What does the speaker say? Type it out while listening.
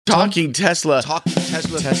Talking Tesla.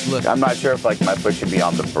 Tesla. I'm not sure if my foot should be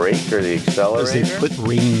on the brake or the accelerator. They put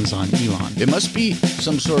reins on Elon. It must be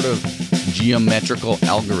some sort of geometrical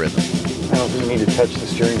algorithm. I don't think you need to touch the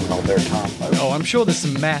steering wheel there, Tom. Oh, I'm sure there's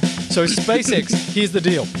some math. So SpaceX, here's the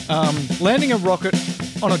deal. Landing a rocket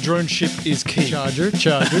on a drone ship is key. Charger.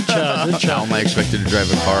 How am I expected to drive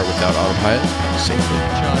a car without autopilot? Safely.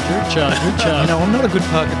 Charger. You know, I'm not a good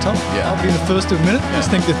parker, Tom. Yeah. I'll be the first to admit it. I just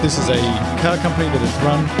think that this is a car company that is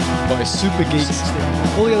run by super geeks.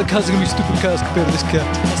 All the other cars are going to be stupid cars compared to this car.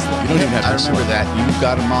 You don't even have to remember that. You've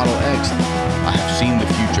got a Model X. I have seen the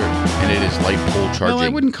future, and it is light pole charging. No, I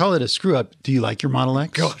wouldn't call it a screw-up. Do you like your Model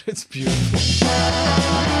X? God, it's beautiful.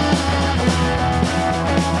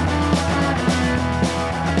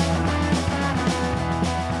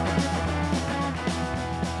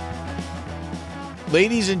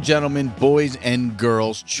 Ladies and gentlemen, boys and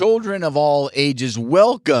girls, children of all ages,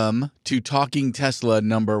 welcome to Talking Tesla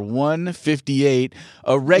number 158,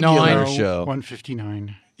 a regular show.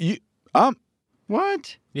 159.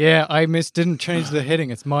 What? Yeah, I didn't change the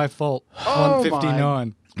heading. It's my fault.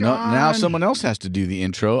 159. No, now someone else has to do the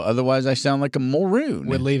intro, otherwise I sound like a maroon.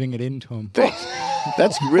 We're leaving it into him.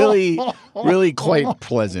 That's really quite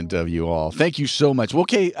pleasant of you all. Thank you so much. Well,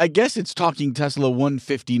 okay, I guess it's Talking Tesla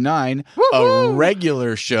 159, a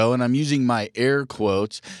regular show, and I'm using my air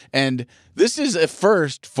quotes. And this is a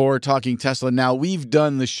first for Talking Tesla. Now, we've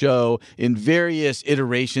done the show in various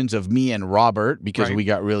iterations of me and Robert because we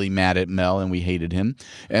got really mad at Mel and we hated him.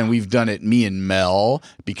 And we've done it me and Mel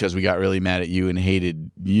because we got really mad at you and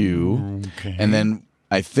hated you. Okay. And then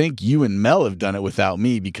I think you and Mel have done it without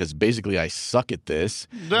me because basically I suck at this.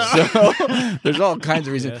 So there's all kinds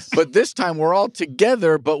of reasons. Yes. But this time we're all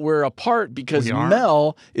together, but we're apart because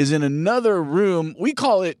Mel is in another room. We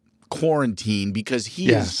call it quarantine because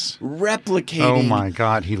he is replicating. Oh my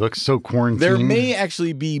God, he looks so quarantined. There may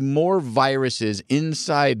actually be more viruses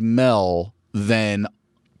inside Mel than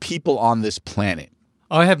people on this planet.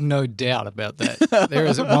 I have no doubt about that. There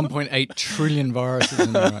is 1.8 trillion viruses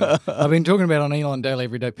in there. I've been talking about on Elon Daily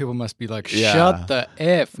every day. People must be like, shut the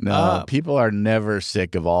F up. People are never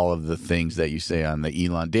sick of all of the things that you say on the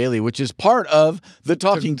Elon Daily, which is part of the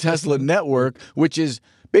Talking Tesla network, which is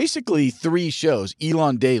basically 3 shows.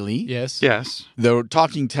 Elon Daily. Yes. The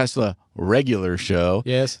Talking Tesla regular show.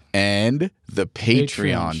 Yes. And the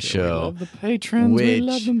Patreon show. We love the patrons. We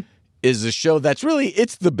love them. Is a show that's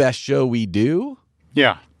it's the best show we do.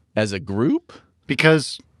 Yeah. As a group?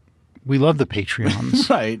 Because we love the Patreons.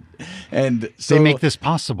 Right. And so they make this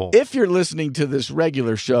possible. If you're listening to this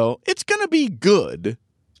regular show, it's going to be good,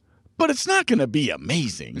 but it's not going to be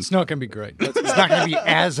amazing. It's not going to be great. It's not going to be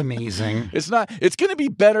as amazing. It's not. It's going to be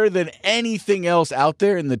better than anything else out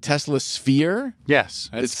there in the Tesla sphere. Yes.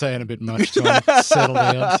 That's saying a bit much. Tom. Settle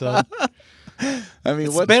down, son. I mean,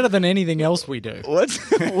 it's better than anything else we do. Well,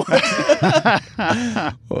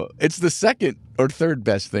 it's the second or third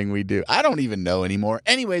best thing we do. I don't even know anymore.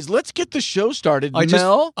 Anyways, let's get the show started.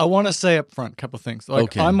 Mel? I want to say up front a couple of things.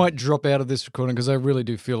 I might drop out of this recording because I really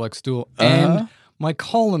do feel like stool. And my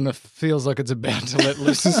colon feels like it's about to let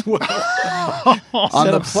loose as well.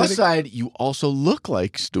 On the plus side, you also look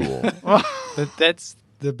like stool. That's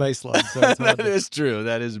the baseline. So that is true.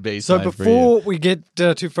 That is baseline. So before we get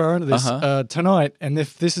too far into this, tonight, and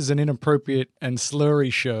if this is an inappropriate and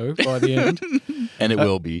slurry show by the end, and it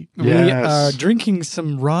will be, we are drinking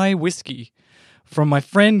some rye whiskey from my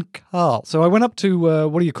friend Carl. So I went up to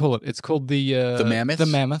what do you call it? It's called the Mammoths. The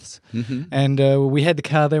Mammoths, and we had the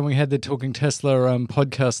car there. And we had the Talking Tesla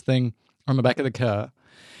podcast thing on the back of the car,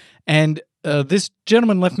 and this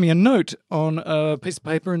gentleman left me a note on a piece of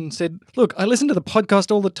paper and said, look, I listen to the podcast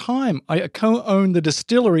all the time. I co-own the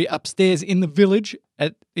distillery upstairs in the village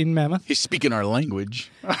in Mammoth. He's speaking our language.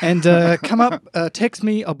 And come up, text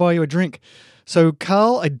me, I'll buy you a drink. So,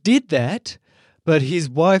 Carl, I did that, but his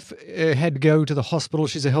wife had to go to the hospital.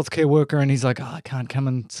 She's a healthcare worker, and he's like, I can't come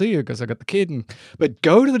and see you because I got the kid. But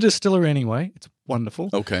go to the distillery anyway. It's wonderful.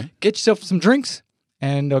 Okay. Get yourself some drinks,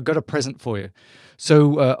 and I've got a present for you.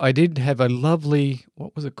 So I did have a lovely,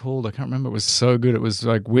 what was it called? I can't remember. It was so good. It was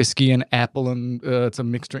like whiskey and apple, and it's a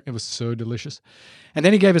mixed drink. It was so delicious. And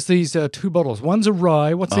then he gave us these 2 bottles. One's a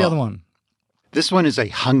rye. What's the other one? This one is a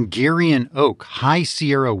Hungarian oak high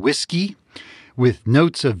Sierra whiskey with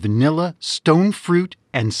notes of vanilla, stone fruit,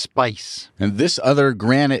 and spice. And this other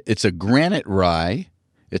granite, it's a granite rye.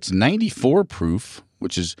 It's 94 proof,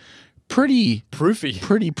 which is pretty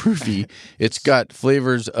proofy. It's got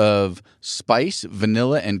flavors of spice,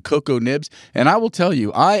 vanilla, and cocoa nibs. And I will tell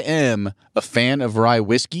you, I am a fan of rye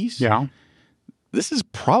whiskeys. Yeah. this is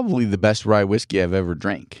probably the best rye whiskey I've ever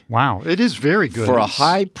drank. Wow, it is very good. For a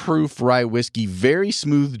high proof rye whiskey, very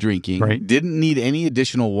smooth drinking, Right. didn't need any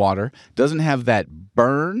additional water, doesn't have that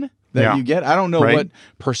burn that you get. I don't know what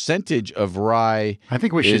percentage of rye I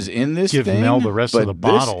think we is should in this give thing, Mel the rest of but the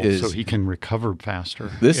bottle this so is- he can recover faster.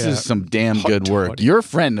 This is some damn Hot good work. toddy. Your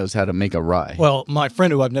friend knows how to make a rye. Well, my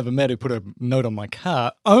friend who I've never met, who put a note on my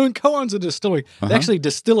car, co-owns a distillery. They actually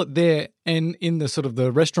distill it there, and in the sort of the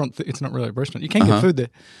restaurant. It's not really a restaurant. You can get food there.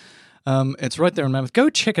 It's right there in Mammoth. Go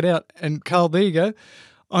check it out. And Carl, there you go.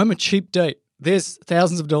 I'm a cheap date. There's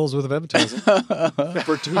thousands of dollars worth of advertising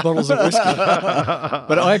for 2 bottles of whiskey.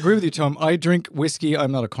 But I agree with you, Tom. I drink whiskey.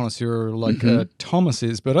 I'm not a connoisseur like Thomas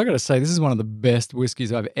is, but I got to say, this is one of the best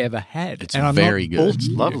whiskeys I've ever had. It's and I'm very not good. bullshitting It's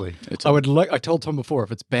you. lovely. I told Tom before,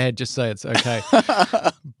 if it's bad, just say it's okay.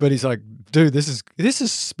 But he's like, dude, this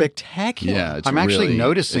is spectacular. Yeah, it's I'm actually really-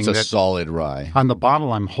 noticing it's a that- solid rye. On the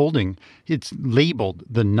bottle I'm holding, it's labeled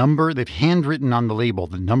the number, they've handwritten on the label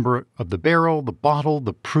the number of the barrel, the bottle,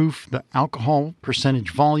 the proof, the alcohol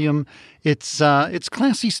percentage, volume. It's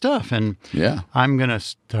classy stuff, and Yeah. I'm going to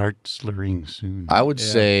start slurring soon. I would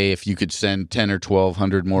say if you could send 10 or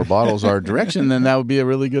 1,200 more bottles our direction, then that would be a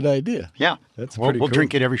really good idea. Yeah, That's we'll pretty cool.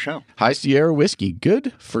 drink it every show. High Sierra whiskey,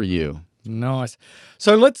 good for you. Nice.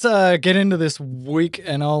 So let's get into this week,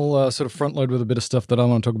 and I'll sort of front load with a bit of stuff that I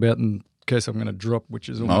want to talk about in case I'm going to drop, which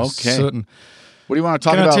is almost Okay. certain. What do you want to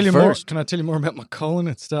talk Can I about tell you first? more? Can I tell you more about my colon?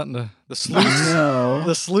 It's starting to the sluices. No.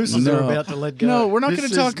 The sluices are No. about to let go. No, we're not This going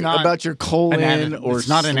to is talk not about your colon or it's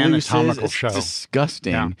not an sluices. anatomical It's show.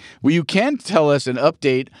 disgusting. Yeah. Well, you can tell us an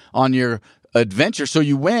update on your adventure. So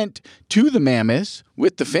you went to the Mammoths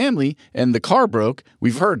with the family and the car broke.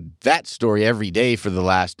 We've heard that story every day for the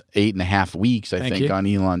last 8.5 weeks, I Thank think, you. on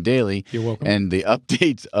Elon Daily. You're welcome. And the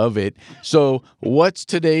updates of it. So what's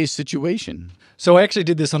today's situation? So I actually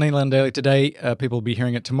did this on Elon Daily today. People will be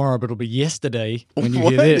hearing it tomorrow, but it'll be yesterday when you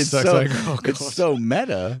What? hear this. It's So so, it's like, oh, God. it's so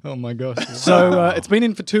meta. Oh my gosh! So it's been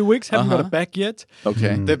in for 2 weeks. Haven't got it back yet.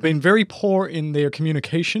 Okay. They've been very poor in their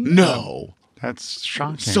communication. No. That's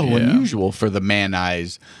shocking. So unusual for the man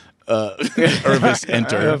eyes. Irvis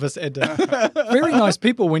enter. Nervous enter. Very nice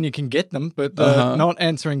people when you can get them, but not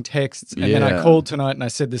answering texts. And then I Yeah. called tonight and I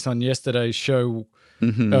said this on yesterday's show,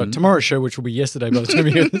 tomorrow's show, which will be yesterday by the time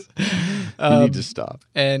you hear this. You need to stop.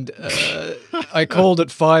 And I called at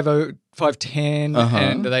 5:10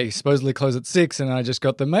 and they supposedly close at 6, and I just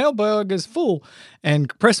got the mailbag is full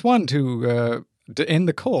and press 1 to end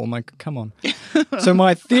the call. I'm like, come on. So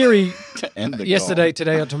my theory End the yesterday,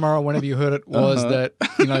 today, or tomorrow, whenever you heard it, was that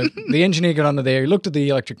the engineer got under there, he looked at the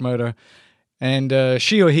electric motor, and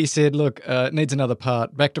she or he said, look, it needs another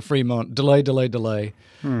part, back to Fremont, delay.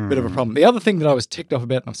 Bit of a problem. The other thing that I was ticked off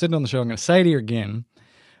about, and I've said it on the show, I'm going to say it here again,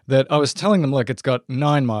 that I was telling them, look, it's got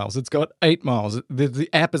 9 miles, it's got 8 miles. The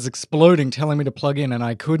app is exploding, telling me to plug in, and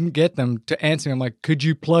I couldn't get them to answer me. I'm like, could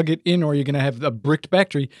you plug it in, or are you going to have a bricked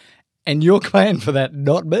battery? And you're paying for that,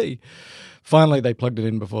 not me. Finally, they plugged it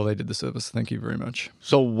in before they did the service. Thank you very much.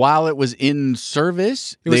 So while it was in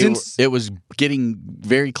service, it was getting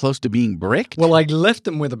very close to being bricked? Well, I left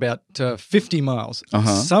them with about 50 miles. For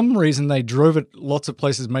some reason, they drove it lots of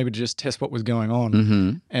places maybe to just test what was going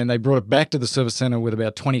on. And they brought it back to the service center with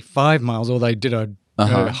about 25 miles, or they did a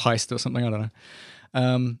heist or something. I don't know.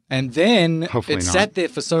 And then Hopefully it not. sat there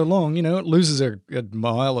for so long, it loses a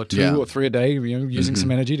mile or 2 or 3 a day, using some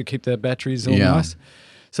energy to keep their batteries all nice.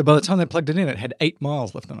 So by the time they plugged it in, it had 8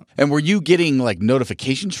 miles left on it. And were you getting like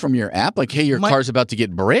notifications from your app? Like, hey, your car's about to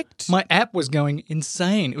get bricked? My app was going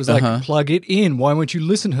insane. It was like, plug it in. Why won't you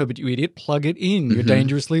listen, Herbert, you idiot? Plug it in. You're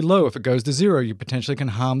dangerously low. If it goes to 0, you potentially can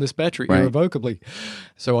harm this battery irrevocably.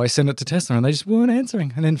 So I sent it to Tesla, and they just weren't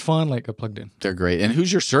answering. And then finally it got plugged in. They're great. And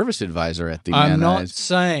who's your service advisor at the I'm Man not Eyes?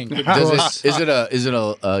 saying. Because Is it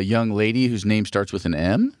a young lady whose name starts with an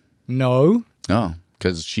M? no. Oh,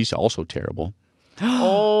 because she's also terrible.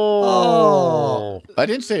 Oh. I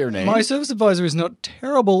didn't say her name. My service advisor is not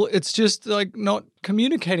terrible. It's just like not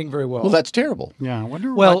communicating very well. Well, that's terrible. Yeah, I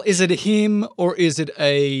wonder Well, is it him or is it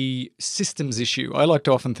a systems issue? I like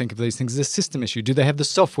to often think of these things as a system issue. Do they have the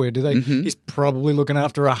software? Do they? He's probably looking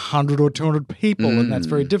after 100 or 200 people, and that's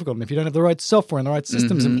very difficult. And if you don't have the right software and the right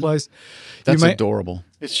systems in place, That's you may, adorable.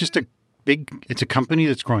 it's just it's a company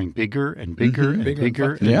that's growing bigger and bigger and Bigger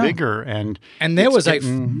bigger and and Yeah. bigger. And And there it's was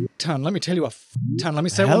getting- a ton. Let me tell you, a ton. Let me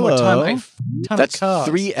say it one more time. Hello. A ton That's of cars.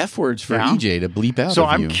 3 F words for Yeah. EJ to bleep out So of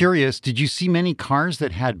I'm you. curious, did you see many cars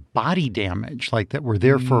that had body damage, like that were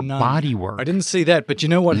there for None. body work? I didn't see that, but you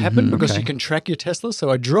know what happened? Because Okay. you can track your Tesla.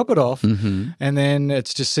 So I drop it off, and then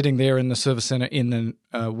it's just sitting there in the service center in the,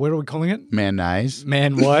 what are we calling it? Man eyes.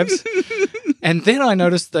 Man wives. And then I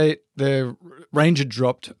noticed the range had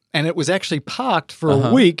dropped, and it was actually parked for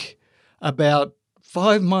a week about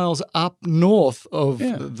 5 miles up north of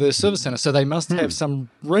the service center. So they must have some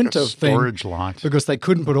renter storage thing lot because they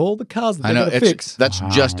couldn't put all the cars that they got to fix. That's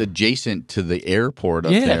just adjacent to the airport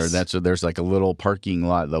up there. There's like a little parking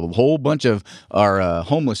lot. A whole bunch of our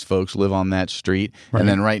homeless folks live on that street, and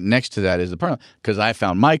then right next to that is the parking lot. Because I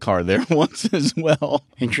found my car there once as well.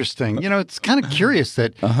 Interesting. It's kind of curious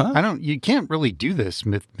that you can't really do this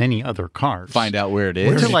with many other cars. Find out where it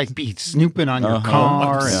is. To like be snooping on your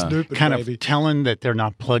car and kind of telling that they're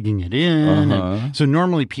not plugging it in. And so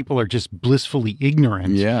normally people are just blissfully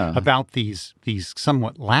ignorant about these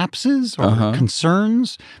somewhat lapses or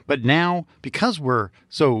concerns. But now, because we're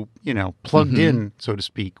so, plugged in, so to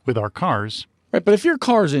speak, with our cars. Right, but if your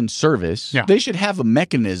car's in service, they should have a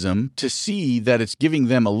mechanism to see that it's giving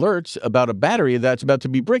them alerts about a battery that's about to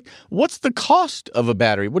be bricked. What's the cost of a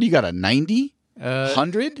battery? What do you got, a 90?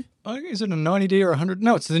 100? Is it a 90D or 100?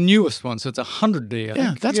 No, it's the newest one, so it's a 100D. I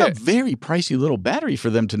think. That's a very pricey little battery for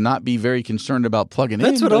them to not be very concerned about plugging in.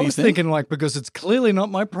 That's what I was thinking, because it's clearly not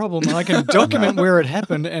my problem. I can document where it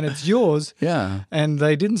happened, and it's yours. Yeah. And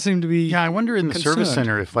they didn't seem to be I wonder in the service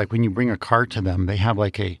center if, like, when you bring a car to them, they have,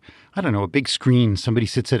 like, a big screen. Somebody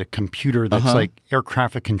sits at a computer that's like air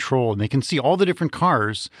traffic control, and they can see all the different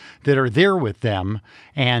cars that are there with them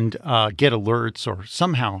and get alerts or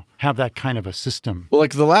somehow have that kind of a system. Well,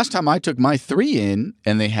 like the last time I took my 3 in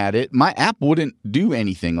and they had it, my app wouldn't do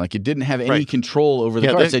anything. Like it didn't have any control over the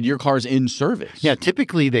car. It said your car's in service. Yeah,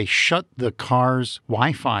 typically they shut the car's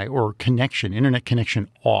Wi-Fi or internet connection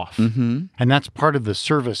off. And that's part of the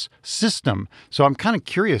service system. So I'm kind of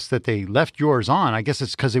curious that they left yours on. I guess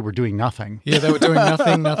it's because they were doing nothing. Yeah, they were doing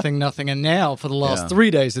nothing. And now for the last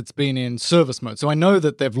 3 days, it's been in service mode. So I know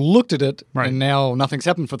that they've looked at it and now nothing's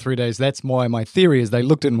happened for 3 days. That's why my theory is they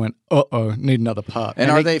looked at it and went, need another part.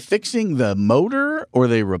 And are they fixing the motor or are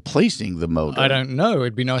they replacing the motor? I don't know.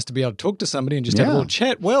 It'd be nice to be able to talk to somebody and just have a little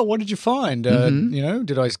chat. Well, what did you find?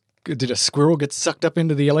 Did a squirrel get sucked up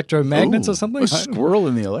into the electromagnets or something? A squirrel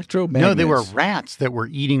in the electromagnets? No, they were rats that were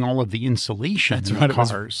eating all of the insulation in the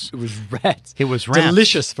cars. It was rats. It was rats.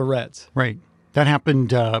 Delicious for rats. Right. That happened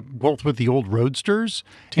both with the old Roadsters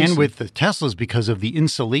and with the Teslas because of the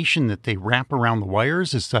insulation that they wrap around the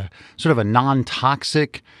wires. It's sort of a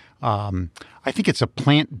non-toxic, I think it's a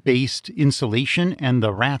plant-based insulation, and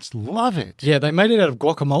the rats love it. Yeah, they made it out of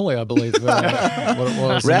guacamole, I believe. What it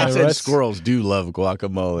was. Rats and squirrels do love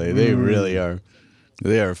guacamole. They really are.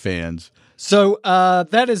 They are fans. So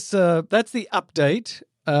that's the update.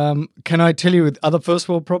 Can I tell you with other first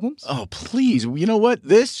world problems? Oh, please. You know what?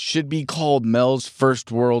 This should be called Mel's First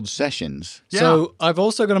World Sessions. Yeah. So I've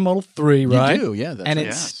also got a Model 3, right? You do, yeah. And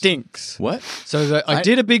it stinks. What? So I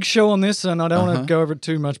did a big show on this, and I don't want to go over it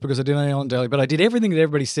too much because I did it on daily, but I did everything that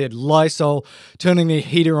everybody said. Lysol, turning the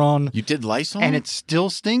heater on. You did Lysol? And it still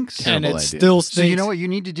stinks? Terrible idea. Still stinks. So you know what you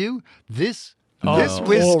need to do? This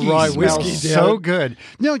whiskey Rye smells whiskey, so good.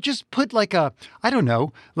 No, just put like a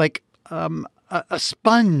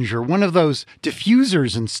sponge or one of those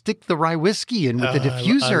diffusers and stick the rye whiskey in with the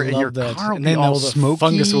diffuser, and your car will be all smoky.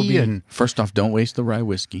 Fungus will be. First off, don't waste the rye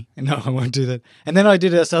whiskey. No, I won't do that. And then I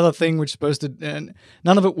did this other thing which supposed to, and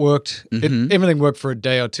none of it worked. Everything worked for a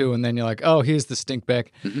day or two, and then you're like, oh, here's the stink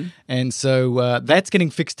back. And so that's getting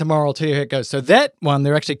fixed tomorrow. I'll tell you how it goes. So that one,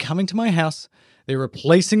 they're actually coming to my house. They're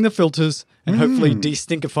replacing the filters and hopefully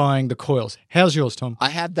de-stinkifying the coils. How's yours, Tom? I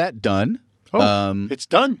had that done. Oh, it's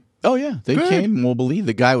done. Oh, yeah. They came, we'll believe.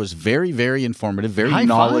 The guy was very, very informative, very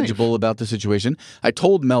knowledgeable about the situation. I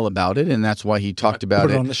told Mel about it, and that's why he talked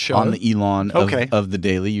about it on the show. On the Elon of the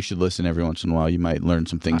Daily. You should listen every once in a while. You might learn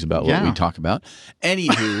some things about what we talk about.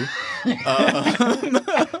 Anywho.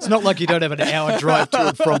 It's not like you don't have an hour drive to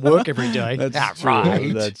and from work every day. That's true.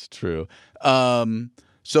 Right. That's true.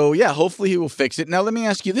 So, yeah, hopefully he will fix it. Now, let me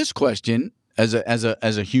ask you this question. As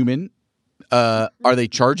a human, are they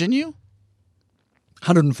charging you?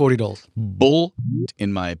 $140. Bull,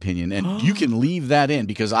 in my opinion. And you can leave that in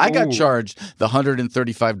because I got charged the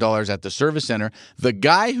 $135 at the service center. The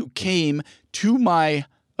guy who came to my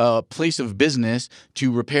place of business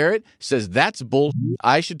to repair it says that's bull.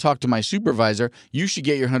 I should talk to my supervisor. You should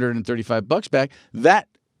get your $135 back. That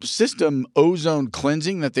system ozone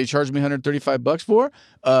cleansing that they charged me $135 for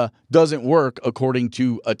doesn't work according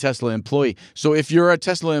to a Tesla employee. So if you're a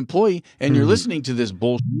Tesla employee and you're listening to this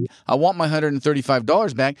bullshit, I want my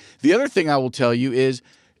 $135 back. The other thing I will tell you is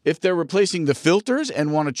if they're replacing the filters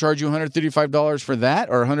and want to charge you $135 for that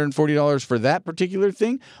or $140 for that particular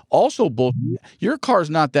thing, also bullshit. Your car's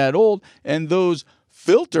not that old, and those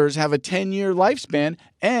filters have a 10-year lifespan,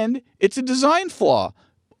 and it's a design flaw.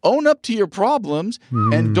 own up to your problems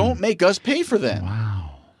and don't make us pay for them.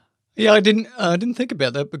 Wow. Yeah, I didn't think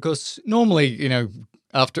about that because normally,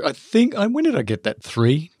 after when did I get that?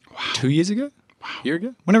 2 years ago? Year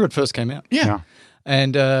ago? Whenever it first came out. Yeah.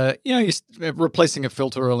 And, you're replacing a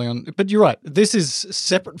filter early on. But you're right. This is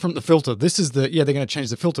separate from the filter. This is they're going to change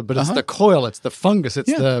the filter, but it's the coil, it's the fungus,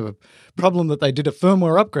 it's the problem that they did a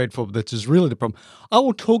firmware upgrade for, that is really the problem. I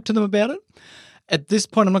will talk to them about it. At this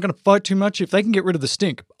point, I'm not going to fight too much. If they can get rid of the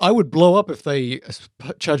stink, I would blow up if they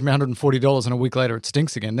charge me $140 and a week later it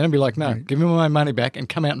stinks again. Then I'd be like, no, give me my money back and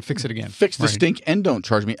come out and fix it again. Fix the stink and don't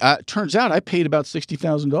charge me. Turns out I paid about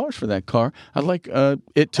 $60,000 for that car. I'd like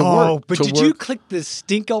it to work. Oh, but did you click the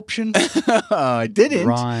stink option? I didn't.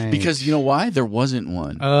 Right. Because you know why? There wasn't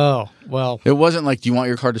one. Oh, well. It wasn't like, do you want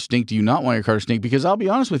your car to stink? Do you not want your car to stink? Because I'll be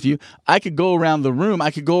honest with you, I could go around the room,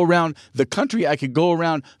 I could go around the country, I could go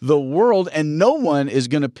around the world, and no one is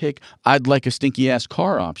going to pick, I'd like a stinky-ass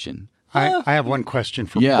car option. I have one question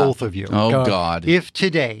for Yeah. both of you. Oh, God. If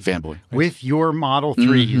today, Fanboy. with your Model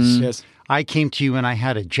 3s, Yes. I came to you and I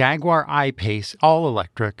had a Jaguar I-Pace, all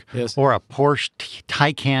electric, Yes. or a Porsche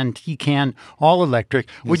Taycan, all electric,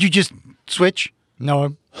 would you just switch?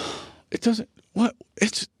 No. It doesn't. What?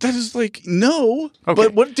 That is like, no. Okay.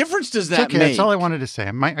 But what difference does that Okay, make? that's all I wanted to say.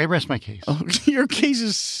 I rest my case. Oh, your case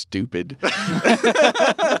is stupid. All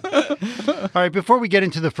right, before we get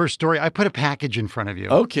into the first story, I put a package in front of you.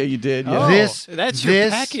 Okay, you did. Yeah. Oh, This- that's your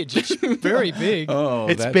this- package. It's very big. Oh,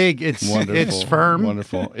 It's that's big. It's wonderful. firm.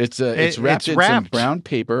 Wonderful. It's wrapped it's in some wrapped. brown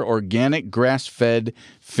paper, organic, grass-fed,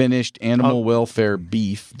 finished animal welfare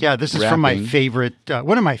beef. Yeah, this is from my wrapping. favorite,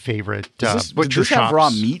 one of my favorite Does butcher this have shops. raw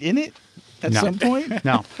meat in it at No. some point?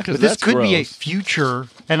 No, 'Cause but this that's could be a gross. future,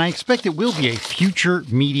 and I expect it will be a future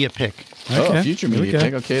media pick. Oh, Okay, future here we media go.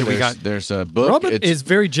 pick. Okay, we there's a book. Robert is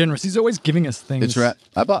very generous. He's always giving us things. It's right.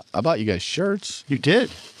 I bought you guys shirts. You did.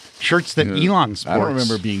 Shirts that Elon sports. I don't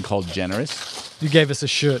remember being called generous. You gave us a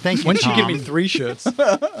shirt. Thank you, Once you give Tom. me 3 shirts,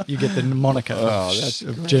 you get the moniker. Oh, that's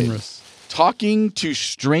of generous. Talking to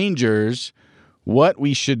Strangers, What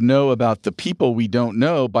We Should Know About the People We Don't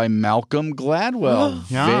Know by Malcolm Gladwell.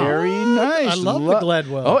 Yeah. Very nice. I love the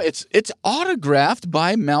Gladwell. Oh, it's autographed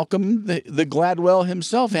by Malcolm the Gladwell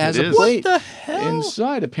himself. It has It a is. plate What the hell?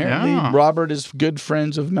 inside. Apparently, Yeah. Robert is good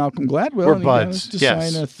friends of Malcolm Gladwell. We're and he got buds, us to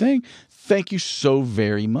yes. sign a thing. Thank you so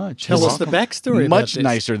very much. Tell us the backstory about Much this.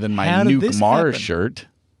 nicer than my How did Nuke this Mars happen? shirt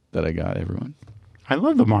that I got everyone. I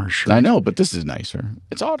love the Mars shirt. I know, but this is nicer.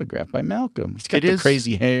 It's autographed by Malcolm. He's got It the is.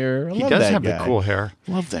 crazy hair. I He love does that have guy. the cool hair.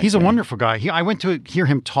 Love that He's guy. a wonderful guy. I went to hear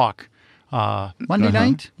him talk Monday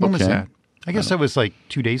night. When was Okay. that? I guess that was like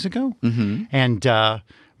 2 days ago. Mm-hmm. And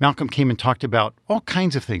Malcolm came and talked about all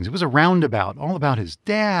kinds of things. It was a roundabout, all about his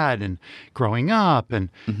dad and growing up and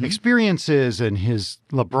experiences and his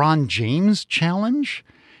LeBron James challenge.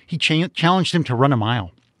 He challenged him to run a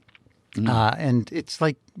mile. And it's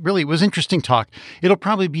like, really, it was interesting talk. It'll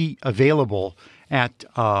probably be available at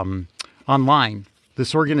online.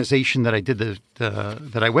 This organization that I did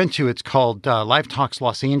that I went to, it's called Live Talks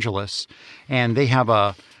Los Angeles, and they have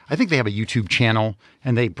I think they have a YouTube channel,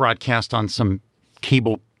 and they broadcast on some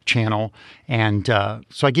cable channel. And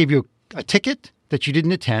so I gave you a ticket that you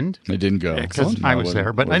didn't attend I didn't go. because No, I was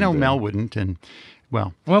there, but I know wasn't Mel there. wouldn't, and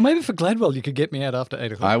well, Well, maybe for Gladwell, you could get me out after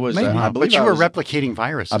 8 o'clock. I was. Maybe. I believe but you I were was, replicating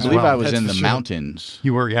viruses. I as believe well. I was That's in for the sure. mountains.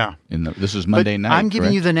 You were, yeah. This was But Monday night. I'm giving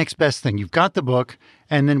correct? you the next best thing. You've got the book,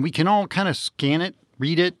 and then we can all kind of scan it,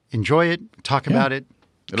 read it, enjoy it, talk about it.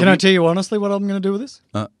 Can I tell you honestly what I'm going to do with this?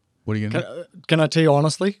 What are you going to do? Can I tell you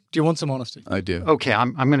honestly? Do you want some honesty? I do. Okay,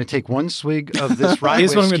 I'm going to take one swig of this rye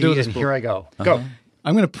Here's what I'm whiskey, gonna do with this and book. here I go. Go.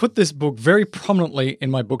 I'm going to put this book very prominently in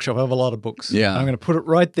my bookshelf. I have a lot of books. Yeah. I'm going to put it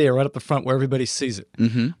right there, right up the front where everybody sees it.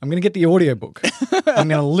 Mm-hmm. I'm going to get the audiobook. I'm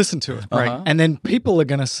going to listen to it. Right. And then people are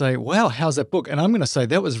going to say, wow, how's that book? And I'm going to say,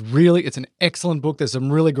 it's an excellent book. There's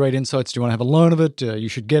some really great insights. Do you want to have a loan of it? You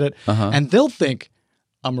should get it. And they'll think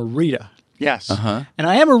I'm a reader. Yes. Uh-huh. And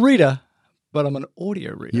I am a reader, but I'm an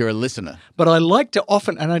audio reader. You're a listener. But I like to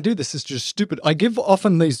often, and I do this, it's just stupid, I give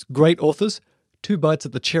often these great authors 2 bites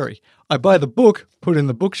at the cherry. I buy the book, put it in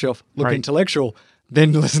the bookshelf, look Right. intellectual,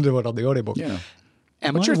 then listen to it on the audiobook. Yeah.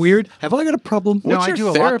 Am What's I your weird? Have I got a problem? No, What's I your do a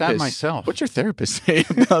lot that therapist- myself. What's your therapist say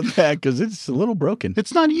about that? Because it's a little broken.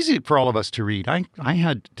 It's not easy for all of us to read. I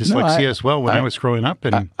had dyslexia as well when I was growing up,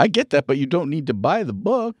 and I get that, but you don't need to buy the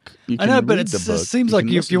book. You I can know, but read it the book. seems like can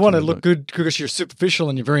if listen you want to the look book. good because you're superficial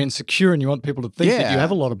and you're very insecure and you want people to think that Yeah. you have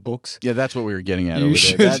a lot of books. Yeah, that's what we were getting at You over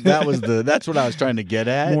should. there. That's what I was trying to get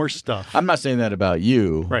at. more stuff. I'm not saying that about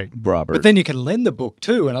you, Right. Robert. But then you can lend the book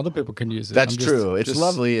too and other people can use it. that's I'm just- true. It's just-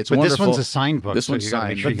 lovely. It's But wonderful. this one's a signed book. This so one's you gotta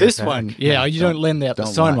make signed. sure But you get this that. one, you don't lend out the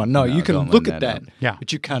don't signed let- one. No, no, you can don't look lend at that that, out. Yeah.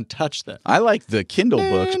 but you can't touch that. I like the Kindle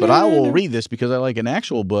books, but I will read this because I like an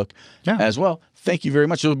actual book Yeah. as well. Thank you very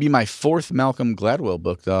much. It'll be my 4th Malcolm Gladwell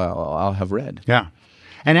book that I'll have read. Yeah.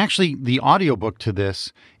 And actually, the audiobook to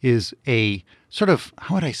this is a sort of,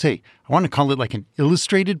 how would I say? I want to call it like an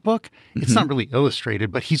illustrated book. It's not really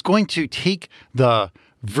illustrated, but he's going to take the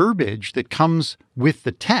verbiage that comes with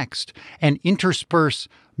the text and intersperse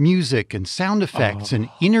music and sound effects and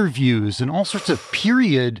interviews and all sorts of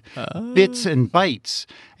period bits and bytes.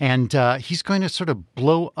 And he's going to sort of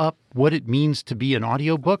blow up what it means to be an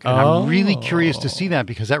audiobook. And I'm really curious to see that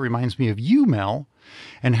because that reminds me of you, Mel,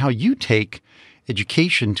 and how you take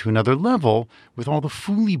education to another level with all the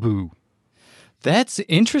fooly boo. That's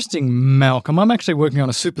interesting, Malcolm. I'm actually working on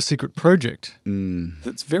a super secret project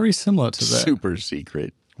that's very similar to that. Super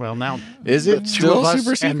secret. Well, now Is it two still of us super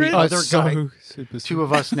and the secret? other So guy, super two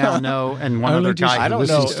of us now know, and one Only other just- guy I who don't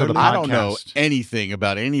know. listens to the podcast. I don't know anything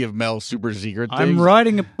about any of Mel's super secret things. I'm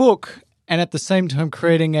writing a book and at the same time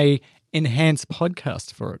creating a enhanced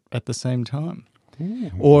podcast for it at the same time.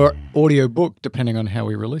 Or audio book, depending on how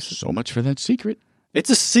we release it. So much for that secret. It's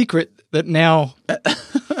a secret that now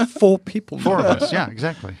 4 people know. 4 of us, yeah,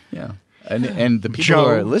 exactly. Yeah. And the people Joe- who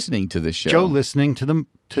are listening to this show. Joe listening to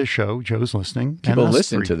the show. Joe's listening. People and us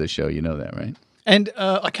listen 3. to the show. You know that, right? And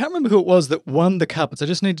I can't remember who it was that won the carpets. I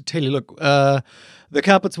just need to tell you, look, the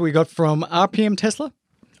carpets we got from RPM Tesla.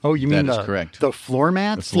 Oh, you mean That is correct. the floor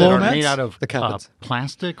mats The floor that are made mats? out of The carpets.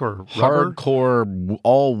 plastic or rubber? Hardcore,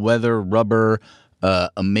 all-weather rubber,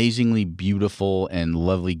 amazingly beautiful and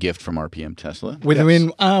lovely gift from RPM Tesla. Within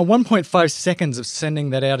 1.5 seconds of sending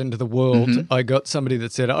that out into the world, I got somebody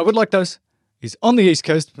that said, I would like those. He's on the East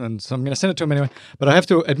Coast, and so I'm going to send it to him anyway. But I have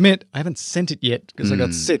to admit, I haven't sent it yet because I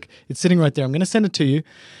got sick. It's sitting right there. I'm going to send it to you.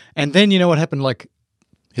 And then you know what happened? Like,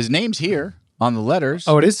 His name's here on the letters.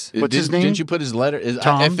 oh, it is? What's his name? Didn't you put his letter?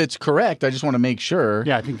 Tom? If it's correct, I just want to make sure.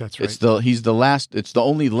 Yeah, I think that's right. He's the last. It's the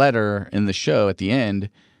only letter in the show at the end.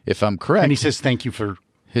 If I'm correct, and he says thank you for,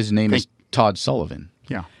 his name is Todd Sullivan.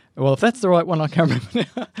 yeah. Well, if that's the right one, I can't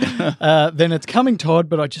remember now. Then it's coming, Todd,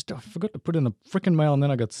 but I forgot to put in the frickin' mail and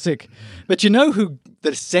then I got sick. But you know who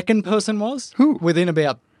the second person was? Who? Within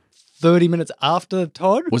about 30 minutes after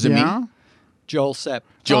Todd? Was it Yeah? me? Joel Sapp.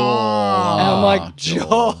 Joel. And I'm like,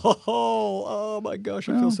 Joel, oh my gosh,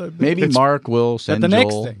 I feel so bad. Maybe Mark will send the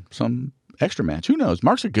next Joel thing. some extra match. Who knows?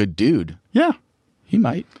 Mark's a good dude. Yeah. He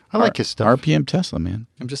might. I like his stuff. RPM Tesla, man.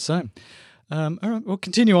 I'm just saying. All right, we'll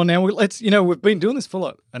continue on now. We've been doing this for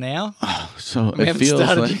like an hour. So We it haven't feels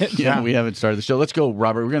started like yet. yeah, we haven't started the show. Let's go,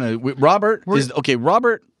 Robert.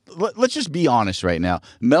 Robert. Let's just be honest right now.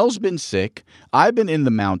 Mel's been sick. I've been in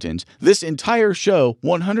the mountains. This entire show,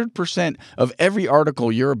 100% of every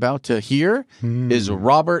article you're about to hear is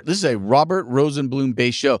Robert. This is a Robert Rosenblum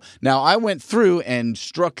based show. Now, I went through and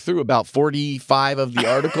struck through about 45 of the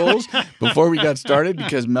articles before we got started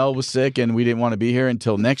because Mel was sick and we didn't want to be here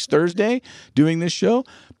until next Thursday doing this show.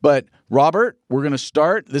 But Robert, we're going to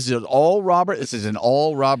start. This is all Robert. This is an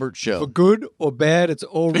all Robert show. For good or bad, it's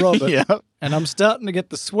all Robert. Yeah. And I'm starting to get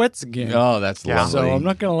the sweats again. Oh, that's Yeah. lovely. So I'm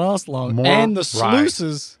not going to last long. More and the rye.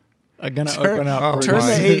 sluices are going to open up. Turn the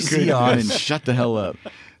my AC on and shut the hell up.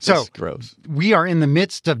 So- That's gross. We are in the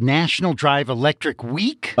midst of National Drive Electric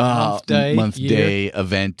Week. Month, day, day,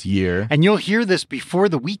 event, year. And you'll hear this before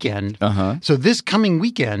the weekend. Uh-huh. So this coming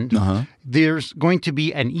weekend, there's going to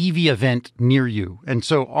be an EV event near you. And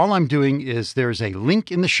so all I'm doing is there's a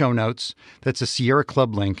link in the show notes that's a Sierra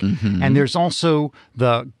Club link. And there's also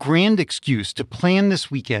the grand excuse to plan this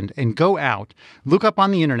weekend and go out, look up on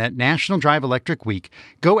the internet, National Drive Electric Week,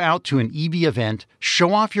 go out to an EV event,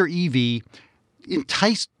 show off your EV,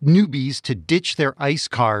 entice newbies to ditch their ICE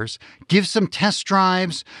cars, give some test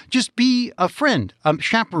drives, just be a friend, a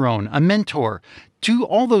chaperone, a mentor to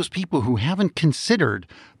all those people who haven't considered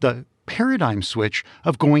the paradigm switch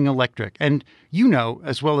of going electric. And you know,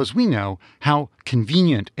 as well as we know, how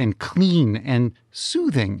convenient and clean and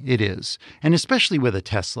soothing it is, and especially with a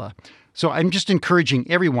Tesla. So I'm just encouraging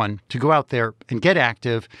everyone to go out there and get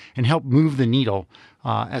active and help move the needle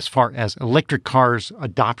as far as electric cars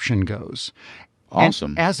adoption goes.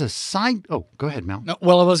 Awesome. And as a side, go ahead, Mel. No,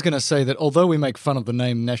 well, I was going to say that although we make fun of the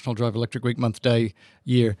name National Drive Electric Week, month, day,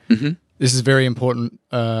 year, this is a very important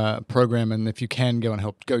program. And if you can go and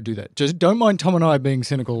help, go do that. Just don't mind Tom and I being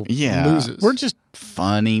cynical losers. We're just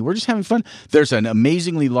funny. We're just having fun. There's an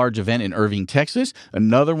amazingly large event in Irving, Texas,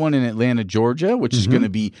 another one in Atlanta, Georgia, which is going to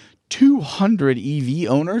be 200 EV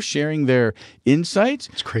owners sharing their insights.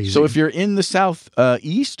 It's crazy. So if you're in the South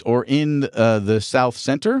East or in the South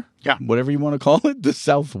Center, whatever you want to call it, the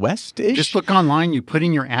Southwest-ish. Just look online, you put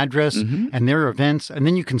in your address and their events, and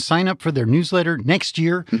then you can sign up for their newsletter next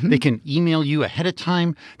year. They can email you ahead of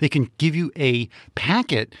time. They can give you a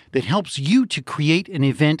packet that helps you to create an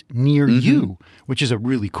event near you, which is a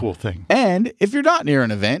really cool thing. And if you're not near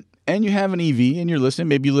an event, and you have an EV and you're listening,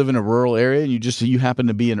 maybe you live in a rural area and you happen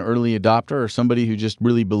to be an early adopter or somebody who just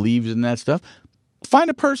really believes in that stuff,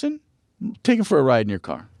 find a person, take them for a ride in your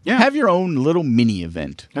car. Yeah. Have your own little mini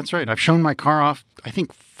event. That's right. I've shown my car off, I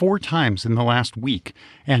think, 4 times in the last week.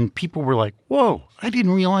 And people were like, whoa, I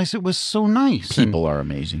didn't realize it was so nice. People are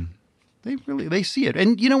amazing. They see it.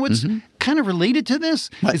 And you know what's kind of related to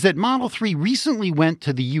this is that Model 3 recently went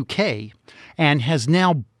to the UK and has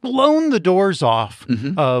now blown the doors off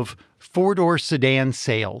of 4-door sedan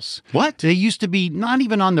sales. What? They used to be not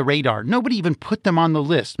even on the radar. Nobody even put them on the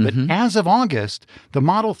list. But as of August, the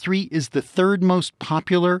Model 3 is the 3rd most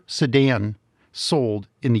popular sedan sold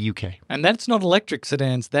in the UK. And that's not electric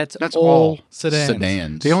sedans. That's all all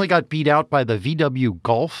sedans. They only got beat out by the VW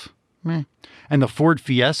Golf and the Ford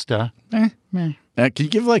Fiesta. Can you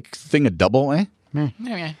give thing a double,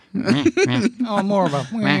 Oh, more of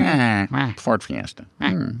a... Ford Fiesta.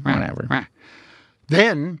 Whatever.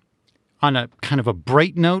 Then, on a kind of a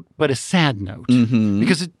bright note, but a sad note,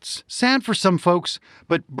 because it's sad for some folks,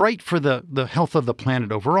 but bright for the health of the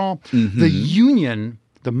planet overall,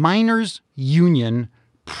 the miners' union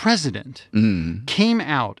president came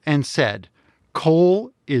out and said,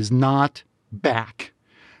 coal is not back.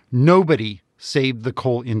 Nobody saved the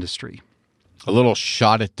coal industry. A little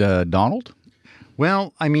shot at Donald?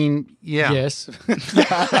 Well, I mean, yeah. Yes.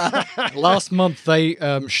 Last month, they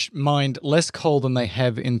mined less coal than they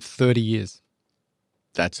have in 30 years.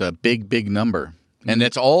 That's a big, big number. And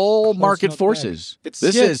it's all market forces. This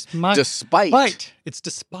is despite. It's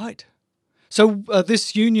despite. So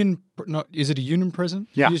this union, is it a union president?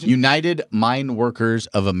 Yeah. United Mine Workers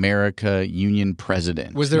of America union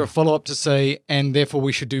president. Was there a follow-up to say, and therefore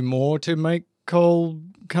we should do more to make coal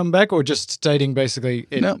come back, or just stating basically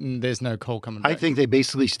there's no coal coming back? I think they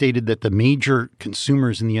basically stated that the major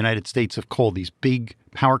consumers in the United States of coal, these big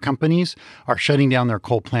power companies, are shutting down their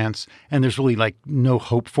coal plants, and there's really no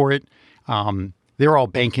hope for it. They're all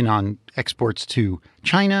banking on exports to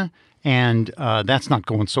China, and that's not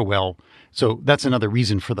going so well. So that's another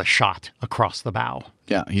reason for the shot across the bow.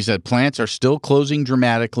 Yeah, he said plants are still closing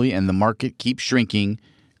dramatically and the market keeps shrinking.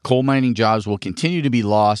 Coal mining jobs will continue to be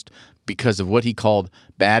lost because of what he called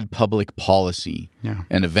bad public policy. Yeah.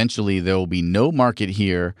 And eventually there will be no market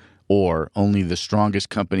here, or only the strongest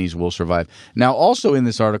companies will survive. Now, also in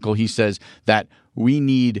this article, he says that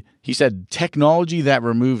he said technology that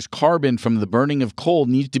removes carbon from the burning of coal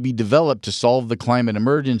needs to be developed to solve the climate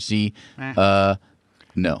emergency. No.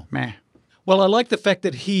 Meh. Well, I like the fact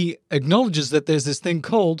that he acknowledges that there's this thing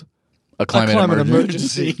called A climate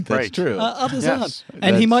emergency. That's Right. true. Others Yes. aren't.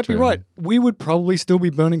 And he That's might be true. right. We would probably still be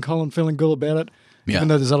burning coal and feeling good about it, Yeah. even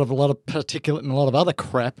though there's a lot of particulate and a lot of other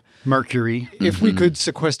crap, Mercury. if we could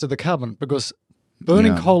sequester the carbon. Because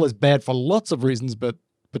burning Yeah. coal is bad for lots of reasons, but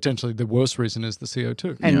potentially the worst reason is the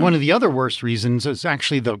CO2. And one of the other worst reasons is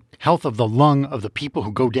actually the health of the lung of the people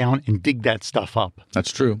who go down and dig that stuff up.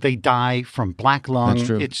 That's true. They die from black lung. That's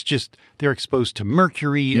true. It's just, they're exposed to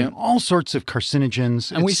mercury and all sorts of carcinogens.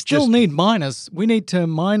 And we still need miners. We need to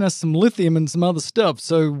mine us some lithium and some other stuff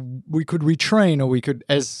so we could retrain, or we could,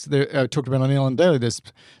 as I talked about on Ellen Daily, there's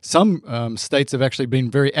some states have actually been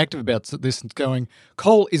very active about this, going,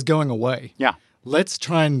 coal is going away. Yeah. Let's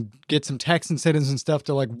try and get some tax incentives and stuff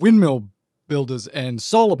to windmill builders and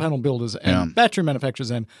solar panel builders and battery manufacturers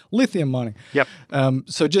and lithium mining. Yep.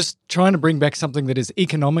 So just trying to bring back something that is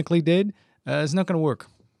economically dead is not going to work.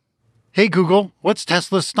 Hey, Google, what's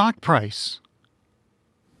Tesla's stock price?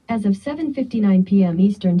 As of 7:59 p.m.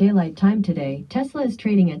 Eastern Daylight Time today, Tesla is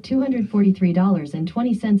trading at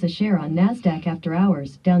 $243.20 a share on NASDAQ after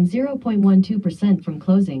hours, down 0.12% from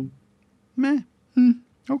closing. Meh.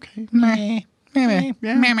 Okay. What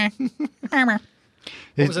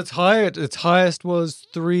was its high? Its highest was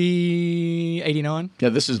 389. Yeah,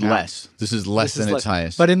 this is less. This is less than its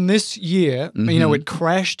highest. But in this year, it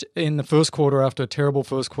crashed in the first quarter after terrible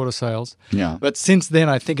first quarter sales. Yeah. But since then,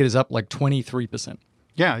 I think it is up 23%.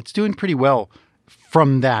 Yeah, it's doing pretty well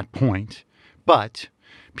from that point. But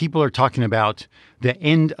people are talking about the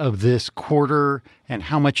end of this quarter and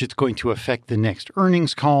how much it's going to affect the next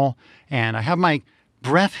earnings call. And I have my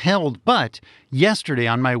breath held. But yesterday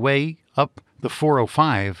on my way up the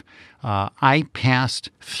 405, I passed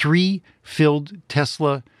 3 filled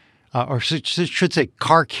Tesla should say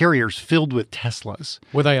car carriers filled with Teslas.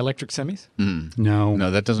 Were they electric semis? No.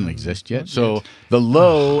 No, that doesn't exist yet. So the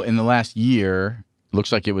low in the last year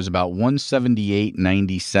looks like it was about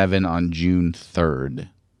 178.97 on June 3rd.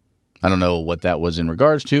 I don't know what that was in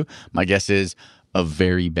regards to. My guess is a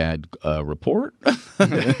very bad report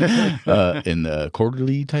in the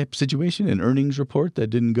quarterly type situation, an earnings report that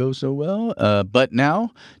didn't go so well. But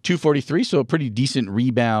now 243, so a pretty decent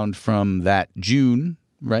rebound from that June,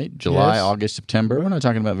 right? July, Yes. August, September. We're not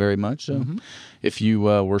talking about very much. So if you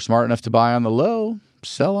were smart enough to buy on the low,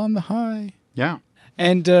 sell on the high. Yeah.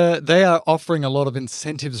 And they are offering a lot of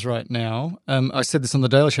incentives right now. I said this on the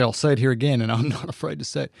Daily Show. I'll say it here again, and I'm not afraid to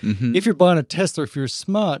say it. If you're buying a Tesla, if you're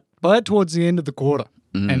smart, buy it towards the end of the quarter.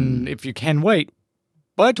 And if you can wait,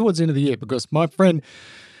 buy it towards the end of the year. Because my friend,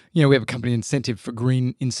 we have a company incentive for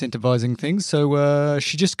green incentivizing things. So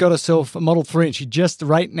she just got herself a Model 3, and she just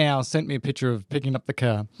right now sent me a picture of picking up the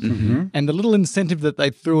car. And the little incentive that they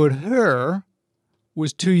threw at her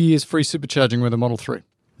was 2 years free supercharging with a Model 3.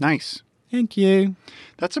 Nice. Thank you.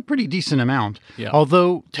 That's a pretty decent amount. Yeah.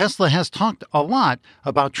 Although Tesla has talked a lot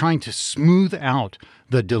about trying to smooth out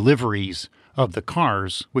the deliveries of the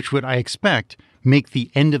cars, which would, I expect, make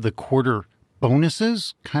the end of the quarter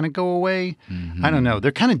bonuses kind of go away. I don't know.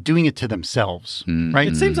 They're kind of doing it to themselves, right?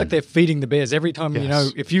 It seems like they're feeding the bears every time,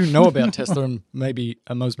 Yes. if you know about Tesla, and maybe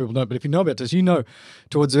most people don't, but if you know about Tesla,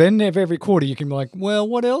 towards the end of every quarter, you can be like, well,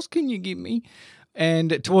 what else can you give me?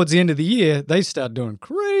 And towards the end of the year, they start doing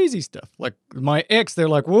crazy stuff. Like my ex, they're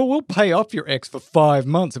like, well, we'll pay off your ex for 5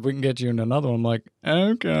 months if we can get you in another one. I'm like,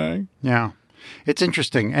 okay. Yeah. It's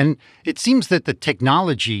interesting. And it seems that the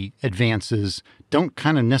technology advances don't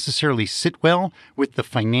kind of necessarily sit well with the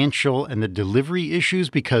financial and the delivery issues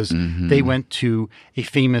because they went to a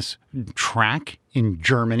famous track in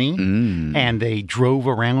Germany and they drove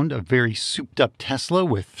around a very souped up Tesla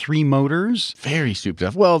with 3 motors. Very souped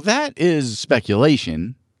up. Well, that is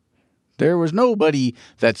speculation. There was nobody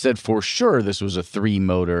that said for sure this was a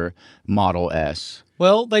 3-motor Model S.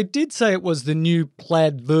 Well, they did say it was the new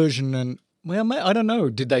plaid version, and well, I don't know,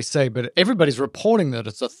 did they say, but everybody's reporting that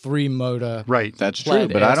it's a 3-motor. Right. That's true,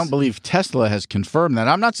 Plaid but I S. don't believe Tesla has confirmed that.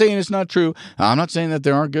 I'm not saying it's not true. I'm not saying that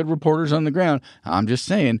there aren't good reporters on the ground. I'm just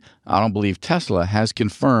saying I don't believe Tesla has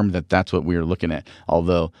confirmed that that's what we are looking at.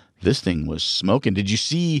 Although this thing was smoking. Did you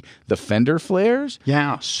see the fender flares?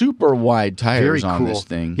 Yeah. Super wide tires Very on cool. this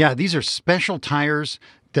thing. Yeah, these are special tires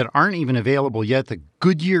that aren't even available yet. The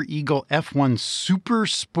Goodyear Eagle F1 Super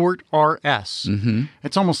Sport RS.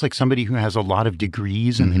 It's almost like somebody who has a lot of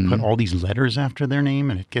degrees and they put all these letters after their name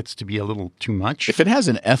and it gets to be a little too much. If it has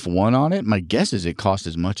an F1 on it, my guess is it costs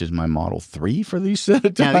as much as my Model 3 for these set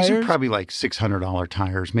of Yeah, tires. these are probably like $600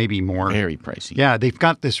 tires, maybe more. Very pricey. Yeah, they've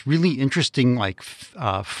got this really interesting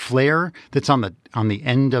flare that's on the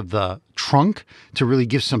end of the trunk to really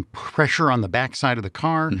give some pressure on the backside of the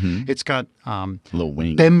car. It's got Little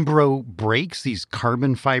wing. Bembro brakes, these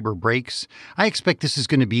carbon fiber brakes. I expect this is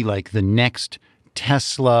going to be like the next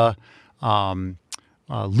Tesla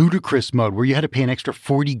ludicrous mode where you had to pay an extra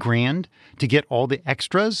 $40,000 to get all the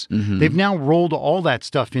extras. They've now rolled all that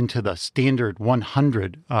stuff into the standard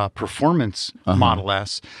 100 performance Model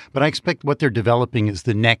S. But I expect what they're developing is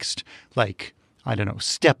the next,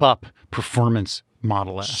 step up performance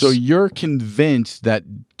Model S. So you're convinced that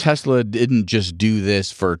Tesla didn't just do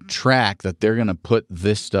this for track, that they're going to put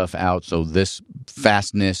this stuff out so this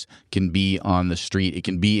fastness can be on the street. It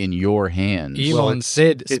can be in your hands. Elon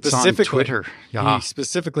said it's specifically, on Twitter. Yeah. he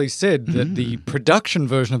specifically said that the production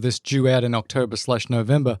version of this due out in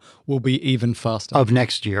October/November will be even faster. Of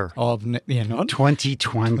next year. Not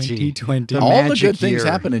 2020. 2020. All the magic good things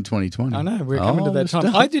year. happen in 2020. I know, we're coming to All that this time.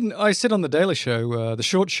 stuff. I said on the Daily Show, the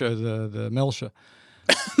short show, the Mel show.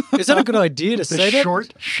 Is that a good idea to The say that?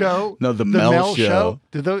 short show. No, the Mel show.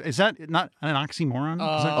 Is that not an oxymoron?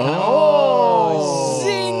 Is that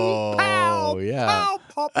Zing, pow, yeah. pow,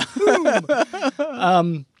 pop,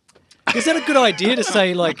 boom. Is that a good idea to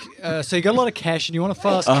say, so you got a lot of cash and you want a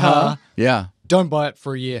fast car, Yeah. don't buy it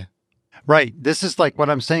for a year? Right. This is like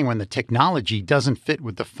what I'm saying when the technology doesn't fit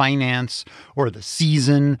with the finance or the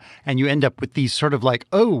season, and you end up with these sort of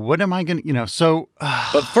what am I going to,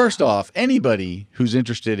 But first off, anybody who's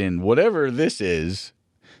interested in whatever this is,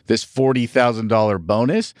 this $40,000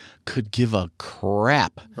 bonus, could give a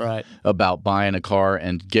crap Right. about buying a car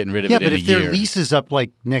and getting rid of yeah, it but in if a year. their lease is up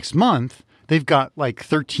next month, they've got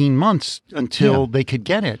 13 months until they could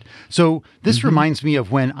get it. So this reminds me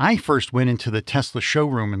of when I first went into the Tesla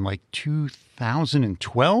showroom in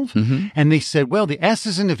 2012, and they said, well, the S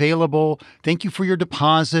isn't available. Thank you for your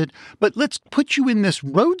deposit, but let's put you in this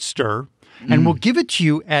Roadster and we'll give it to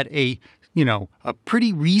you at a a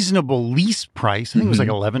pretty reasonable lease price. I think it was like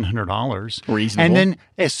 $1,100. Reasonable. And then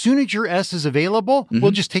as soon as your S is available,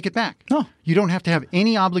 we'll just take it back. Oh. You don't have to have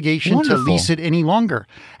any obligation Wonderful. to lease it any longer.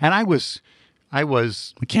 And I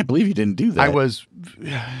can't believe you didn't do that.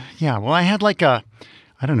 well, I had like a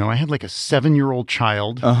 7-year-old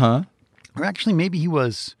child. Uh-huh. Or actually, maybe he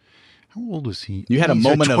was, how old was he? You had a He's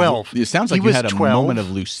moment 12. of, it sounds like He you was had a 12. moment of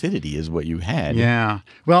lucidity is what you had. Yeah.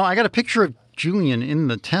 Well, I got a picture of Julian in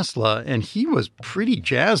the Tesla, and he was pretty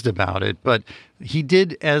jazzed about it. But he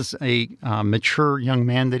did, as a mature young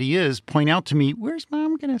man that he is, point out to me, "Where's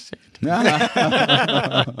Mom going to sit?" Yeah,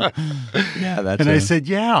 that's And I said,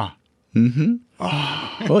 "Yeah,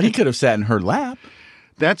 well, he could have sat in her lap.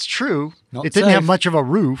 that's true. Not It didn't have safe. much of a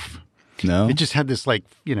roof. No. It just had this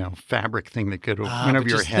fabric thing that could went over But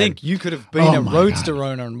your just head. think, you could have been Oh a my roadster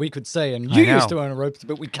owner, and we could say, and I you know. used to own a roadster,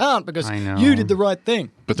 but we can't because I know. you did the right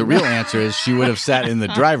thing. But the real answer is she would have sat in the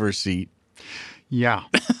driver's seat. Yeah.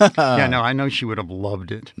 Yeah, no, I know she would have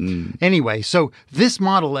loved it. Anyway, so this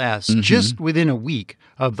Model S, just within a week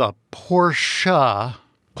of the Porsche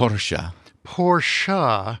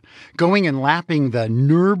going and lapping the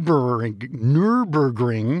Nürburgring.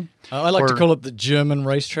 I like to or call it the German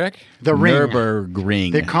racetrack. the ring.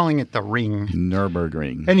 Nürburgring. They're calling it the ring.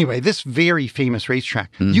 Nürburgring. Anyway, this very famous racetrack,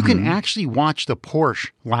 you can actually watch the Porsche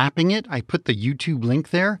lapping it. I put the YouTube link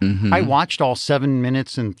there. I watched all 7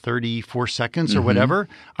 minutes and 34 seconds or whatever.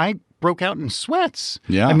 I broke out in sweats.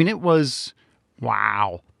 Yeah. I mean, it was,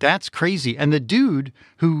 wow, that's crazy. And the dude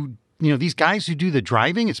who, these guys who do the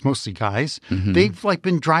driving, it's mostly guys, they've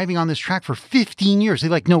been driving on this track for 15 years.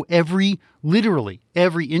 They know literally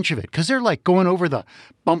every inch of it, because they're going over the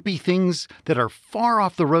bumpy things that are far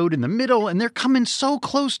off the road in the middle, and they're coming so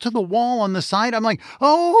close to the wall on the side. I'm like,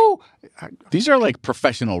 oh, These are like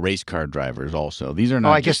professional race car drivers also. These are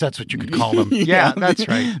not I guess that's what you could call them. Yeah, that's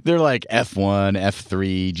right. They're like F1,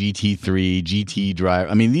 F3, GT3, GT drive.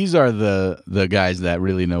 I mean, these are the guys that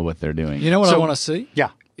really know what they're doing. You know what I want to see? Yeah.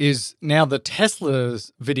 Is now the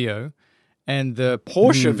Tesla's video and the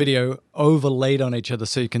Porsche video overlaid on each other,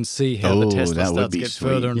 so you can see how the Oh, Tesla that would starts to be get sweet.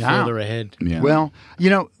 further and Yeah. further ahead. Yeah. Well,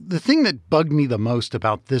 the thing that bugged me the most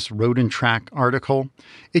about this Road and Track article,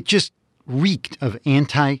 it just reeked of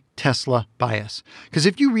anti-Tesla bias. Because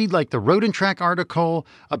if you read the Road and Track article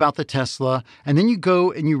about the Tesla, and then you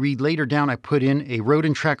go and you read later down, I put in a Road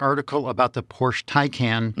and Track article about the Porsche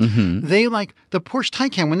Taycan. They the Porsche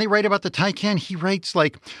Taycan, when they write about the Taycan, he writes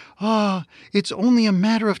it's only a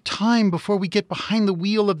matter of time before we get behind the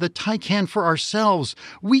wheel of the Taycan for ourselves.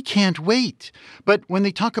 We can't wait. But when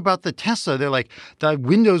they talk about the Tesla, they're like, the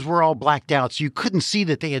windows were all blacked out, so you couldn't see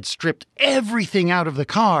that they had stripped everything out of the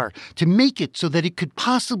car to make it so that it could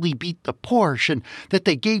possibly beat the Porsche, and that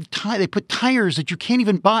they they put tires that you can't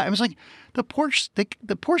even buy. I was like, the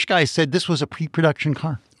Porsche guy said this was a pre-production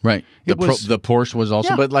car. Right. The was- Porsche was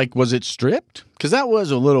also, Yeah. but was it stripped? Because that was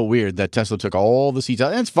a little weird that Tesla took all the seats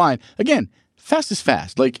out. And it's fine. Again, fast is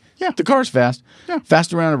fast. The car's fast. Yeah.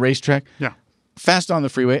 Fast around a racetrack. Yeah. Fast on the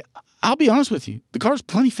freeway. I'll be honest with you. The car's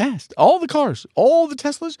plenty fast. All the cars, all the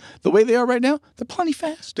Teslas, the way they are right now, they're plenty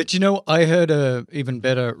fast. But I heard a even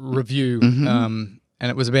better review, and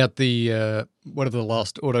it was about the whatever the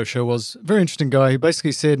last auto show was. Very interesting guy. He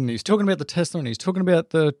basically said, and he's talking about the Tesla, and he's talking about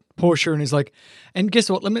the Porsche, and he's like, and guess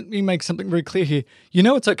what? Let me make something very clear here.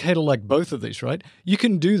 It's okay to like both of these, right? You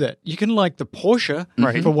can do that. You can like the Porsche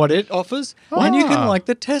for what it offers, and you can like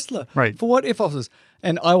the Tesla for what it offers.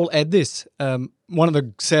 And I will add this. One of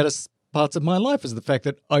the saddest parts of my life is the fact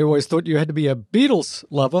that I always thought you had to be a Beatles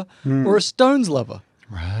lover or a Stones lover.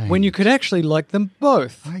 Right. When you could actually like them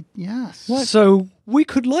both. Yes. So we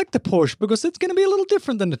could like the Porsche because it's going to be a little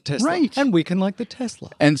different than the Tesla. Right. And we can like the Tesla.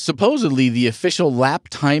 And supposedly the official lap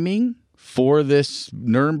timing for this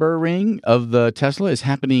Nürburgring of the Tesla is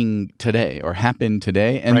happening today or happened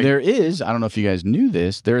today. And Right. there is, I don't know if you guys knew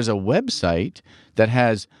this, there's a website that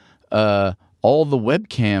has all the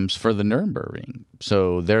webcams for the Nürburgring.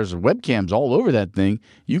 So there's webcams all over that thing.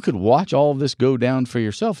 You could watch all of this go down for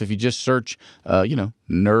yourself if you just search,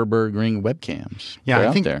 Nürburgring webcams. Yeah, They're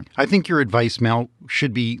out there. I think your advice, Mel,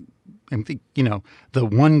 should be, the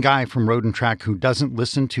one guy from Road and Track who doesn't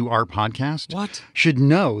listen to our podcast should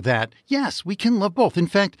know that, yes, we can love both. In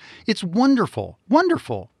fact, it's wonderful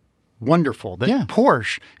that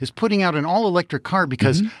Porsche is putting out an all-electric car,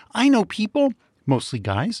 because I know people, mostly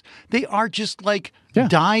guys, they are just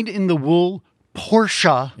dyed-in-the-wool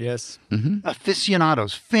Porsche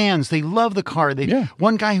aficionados, fans. They love the car.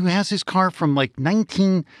 One guy who has his car from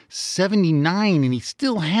 1979, and he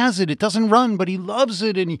still has it. It doesn't run, but he loves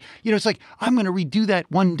it. And it's like, I'm going to redo that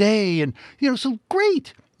one day. And so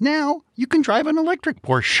great. Now you can drive an electric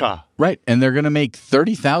Porsche. Right. And they're going to make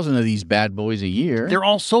 30,000 of these bad boys a year. They're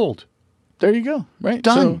all sold. There you go. Right.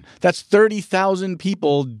 Done. So that's 30,000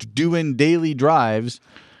 people doing daily drives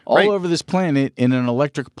all over this planet in an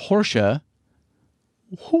electric Porsche.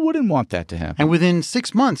 Who wouldn't want that to happen? And within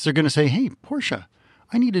 6 months, they're going to say, hey, Porsche,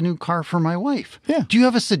 I need a new car for my wife. Yeah. Do you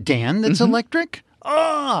have a sedan that's electric?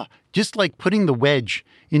 Just like putting the wedge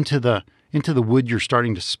into the wood you're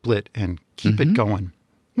starting to split and keep it going.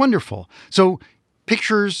 Wonderful. So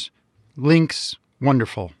pictures, links,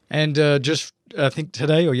 wonderful. And just, I think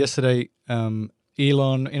today or yesterday,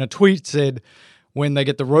 Elon in a tweet said when they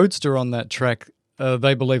get the Roadster on that track,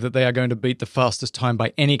 they believe that they are going to beat the fastest time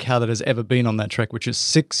by any car that has ever been on that track, which is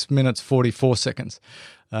 6 minutes 44 seconds.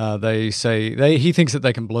 He thinks that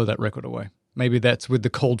they can blow that record away. Maybe that's with the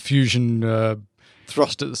cold fusion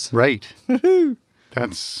thrusters. Right.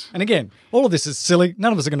 And again, all of this is silly.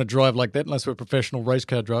 None of us are going to drive like that unless we're professional race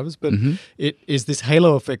car drivers. But it is this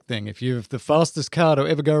halo effect thing. If the fastest car to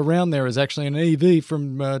ever go around there is actually an EV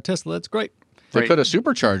from Tesla, that's great. They put a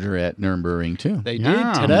supercharger at Nürburgring too. They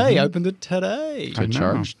did today. Opened it today. To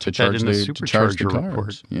charge the supercharger cars.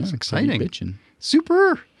 report. Yeah, it's exciting. Bitchin'.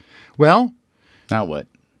 Super. Well, now what?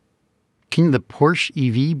 Can the Porsche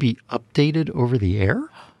EV be updated over the air?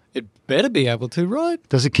 It better be able to, right?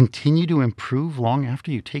 Does it continue to improve long after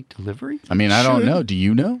you take delivery? I mean, I don't know. Do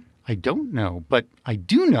you know? I don't know, but I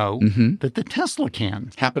do know that the Tesla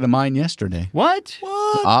can. Happened to mine yesterday. What?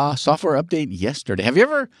 Software update yesterday. Have you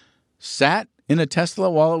ever sat in a Tesla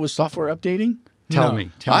while it was software updating? Tell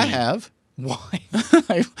me. I have. Why?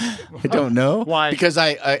 I don't know. Why? Because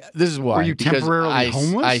this is why. Were you temporarily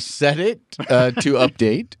homeless? I set it to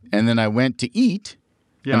update, and then I went to eat,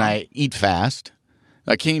 and I eat fast.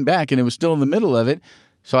 I came back, and it was still in the middle of it.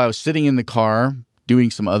 So I was sitting in the car doing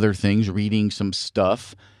some other things, reading some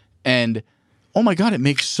stuff, and oh my God, it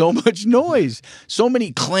makes so much noise. So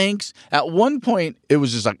many clanks. At one point, it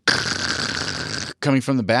was just like coming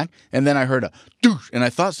from the back, and then I heard a doosh, and I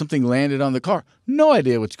thought something landed on the car. No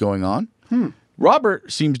idea what's going on. Robert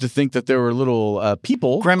seems to think that there were little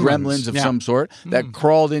gremlins of some sort that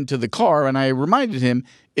crawled into the car, and I reminded him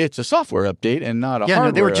it's a software update and not a hardware update.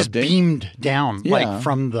 No, they were just beamed down, like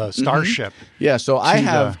from the Starship. Yeah, so I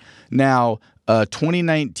have now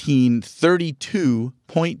 2019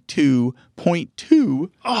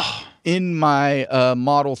 32.2.2 in my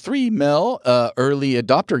Model 3, Mel, early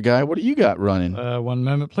adopter guy. What do you got running? 1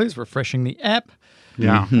 moment, please. Refreshing the app.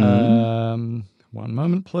 Yeah. 1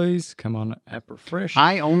 moment, please. Come on, app refresh.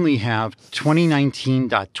 I only have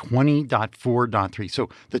 2019.20.4.3. So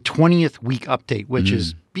the 20th week update, which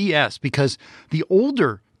is BS because the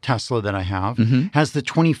older Tesla that I have has the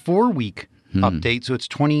 24-week update. So it's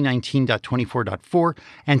 2019.24.4.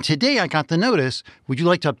 And today I got the notice, would you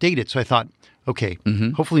like to update it? So I thought, okay,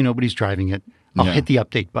 hopefully nobody's driving it. I'll hit the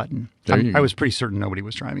update button. I was pretty certain nobody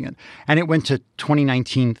was driving it. And it went to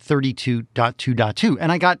 2019 32.2.2.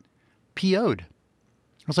 And I got PO'd.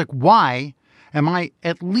 I was like, why am I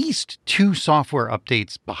at least 2 software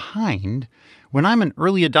updates behind when I'm an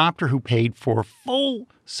early adopter who paid for full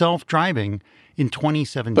self-driving in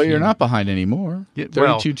 2017? But you're not behind anymore.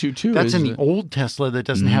 32.2.2 that's in the old Tesla that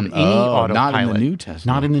doesn't have any autopilot. Not in the new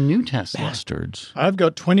Tesla. Not in the new Tesla. Bastards. I've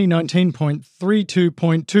got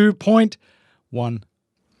 2019.32.2.1.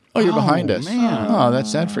 Oh, you're behind us. Man. Oh,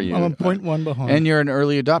 that's sad for you. I'm a 0.1 behind. And you're an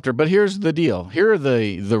early adopter. But here's the deal. Here are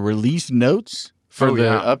the release notes for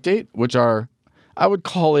update, which are, I would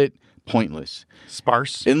call it pointless.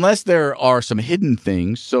 Sparse. Unless there are some hidden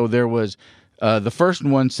things. So there was, the first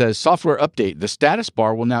one says software update. The status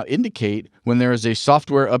bar will now indicate when there is a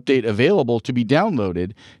software update available to be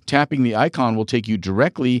downloaded. Tapping the icon will take you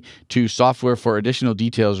directly to software for additional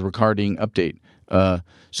details regarding update.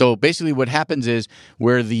 So basically what happens is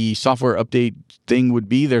where the software update thing would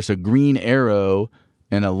be, there's a green arrow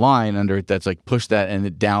and a line under it that's like push that and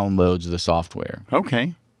it downloads the software.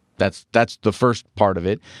 Okay. That's the first part of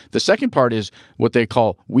it. The second part is what they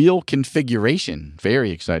call wheel configuration.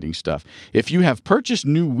 Very exciting stuff. If you have purchased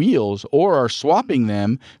new wheels or are swapping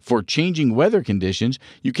them for changing weather conditions,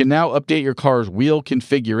 you can now update your car's wheel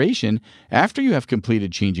configuration. After you have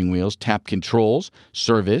completed changing wheels, tap Controls,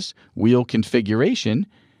 Service, Wheel Configuration,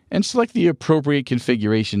 and select the appropriate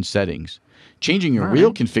configuration settings. Changing your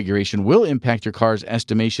wheel configuration will impact your car's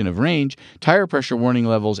estimation of range, tire pressure warning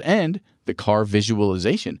levels, and the car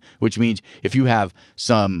visualization, which means if you have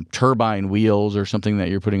some turbine wheels or something that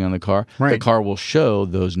you're putting on the car will show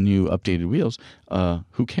those new updated wheels.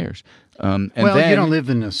 Who cares? And well, then, you don't live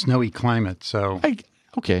in a snowy climate, so...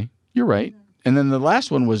 Okay, you're right. And then the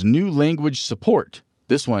last one was new language support.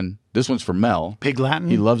 This one's for Mel. Pig Latin?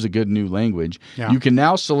 He loves a good new language. Yeah. You can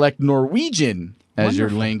now select Norwegian as your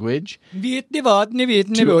language to That's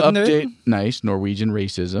update. Nice. Norwegian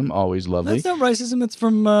racism. Always lovely. not racism. It's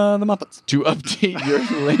from the Muppets. To update your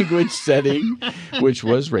language setting, which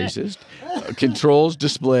was racist. Controls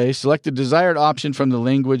display. Select the desired option from the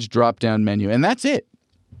language drop-down menu. And that's it.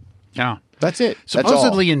 Yeah. That's it.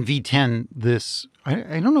 Supposedly in V10, this,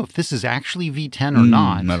 I don't know if this is actually V10 or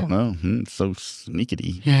not. I don't know. It's so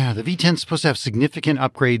sneaky. Yeah, the V10 is supposed to have significant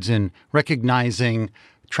upgrades in recognizing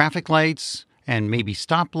traffic lights and maybe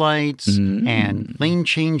stoplights and lane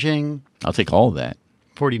changing. I'll take all of that.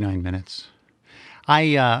 49 minutes.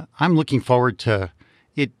 I'm looking forward to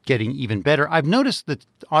it getting even better. I've noticed that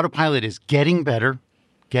autopilot is getting better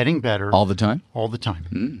All the time? all the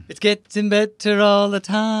time. It's getting better all the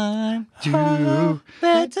time. Better.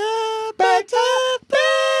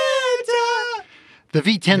 The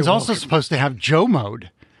V10's also supposed to have Joe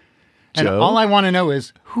mode. And Joe? all I want to know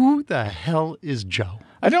is, who the hell is Joe?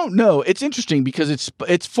 I don't know. It's interesting because it's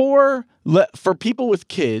for people with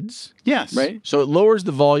kids. Yes. Right? So it lowers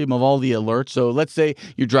the volume of all the alerts. So let's say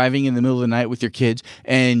you're driving in the middle of the night with your kids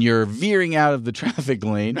and you're veering out of the traffic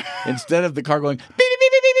lane. Instead of the car going beep, beep,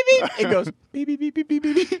 beep, beep, beep, beep, it goes beep, beep, beep, beep, beep,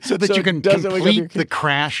 beep, beep. So that you can does it wake up your complete the kid?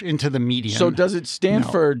 crash into the median. So does it stand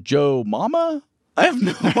for Joe Mama? I have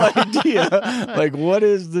no idea. Like, what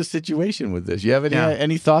is the situation with this? You have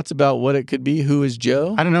any thoughts about what it could be? Who is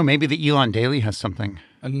Joe? I don't know. Maybe the Elon Daily has something.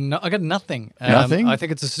 No, I got nothing. Nothing? I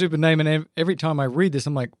think it's a stupid name, and every time I read this,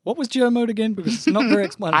 I'm like, what was Joe mode again? Because it's not very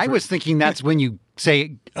explanatory. I was thinking that's when you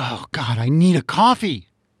say, oh, God, I need a coffee.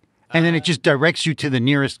 And then it just directs you to the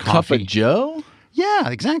nearest Cup coffee. of Joe? Yeah,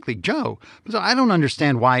 exactly. Joe. So I don't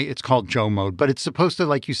understand why it's called Joe mode, but it's supposed to,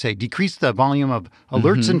 like you say, decrease the volume of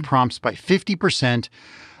alerts and prompts by 50%.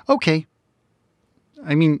 Okay.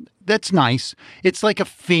 I mean, that's nice. It's like a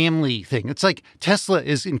family thing. It's like Tesla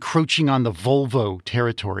is encroaching on the Volvo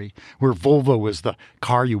territory, where Volvo was the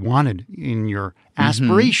car you wanted in your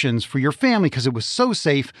aspirations for your family because it was so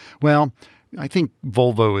safe. Well, I think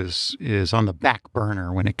Volvo is on the back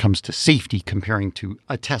burner when it comes to safety comparing to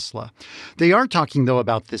a Tesla. They are talking, though,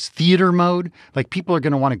 about this theater mode. Like, people are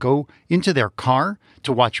going to want to go into their car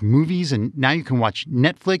to watch movies, and now you can watch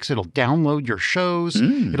Netflix. It'll download your shows.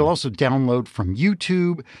 It'll also download from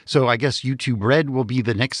YouTube. So I guess YouTube Red will be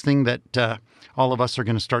the next thing that all of us are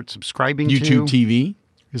going to start subscribing to. YouTube TV?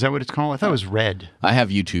 Is that what it's called? I thought it was Red. I have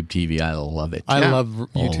YouTube TV. I love it. I love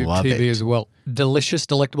YouTube love TV it. as well. Delicious,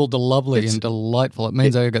 delectable, lovely, and delightful. It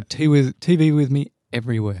means I've got TV with me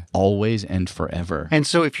everywhere. Always and forever. And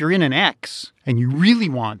so if you're in an X and you really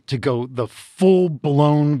want to go the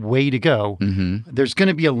full-blown way to go, there's going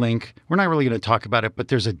to be a link. We're not really going to talk about it, but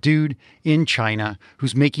there's a dude in China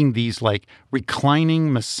who's making these like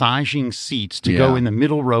reclining, massaging seats to go in the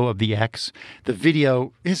middle row of the X. The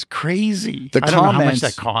video is crazy. I don't know how much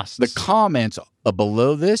that costs. The comments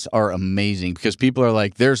below this are amazing because people are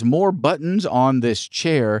like, there's more buttons on this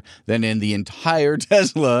chair than in the entire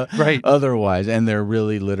Tesla otherwise. And there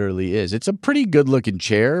really literally is. It's a pretty good looking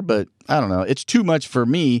chair, but I don't know. It's too much for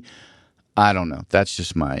me. I don't know. That's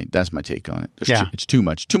just my take on it. It's too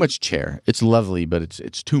much. Too much chair. It's lovely, but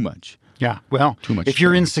it's too much. Yeah. Well, Too much if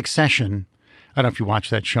you're chair. in Succession, I don't know if you watch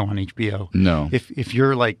that show on HBO. No. If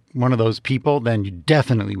you're like one of those people, then you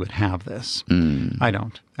definitely would have this. I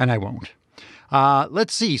don't, and I won't.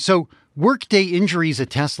 Let's see. So, workday injuries at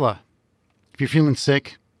Tesla. If you're feeling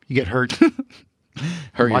sick, you get hurt.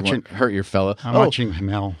 Hurt your fellow. I'm watching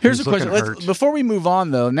Mel. Here's He's a question. looking hurt. Before we move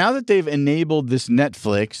on, though, now that they've enabled this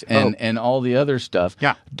Netflix and all the other stuff,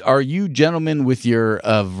 are you gentlemen with your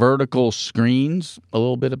vertical screens a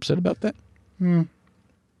little bit upset about that?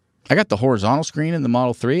 I got the horizontal screen in the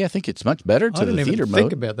Model 3. I think it's much better to the theater mode. I didn't even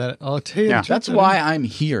think about that. I'll tell you. the truth, That's I why didn't. I'm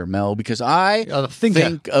here, Mel, because I the thinker.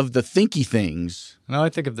 think of the thinky things. No, I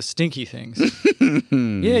think of the stinky things.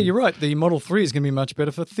 Yeah, you're right. The Model 3 is going to be much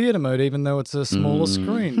better for theater mode, even though it's a smaller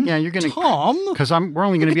screen. Yeah, you're going to... Tom? Because we're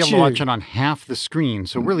only going to be Look able at to watch you. it on half the screen.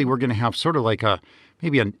 So really, we're going to have sort of like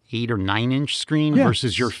maybe an 8 or 9 inch screen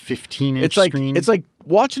versus your 15-inch screen. It's like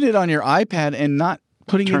watching it on your iPad and not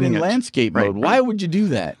putting it Turning in it. landscape Right, mode. right. Why would you do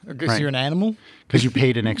that? Because you're an animal? Because you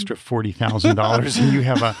paid an extra $40,000 and you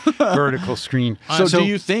have a vertical screen. So do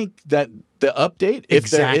you think that the update, if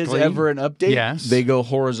there is Exactly. ever an update, Yes. they go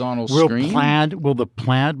horizontal Will screen? the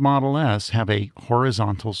Plaid Model S have a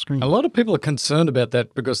horizontal screen? A lot of people are concerned about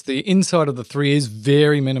that because the inside of the 3 is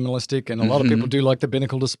very minimalistic, and a lot of people do like the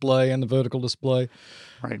binnacle display and the vertical display.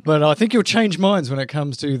 Right. But I think you'll change minds when it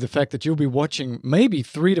comes to the fact that you'll be watching maybe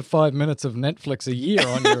 3 to 5 minutes of Netflix a year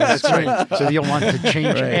on your screen. So you'll want to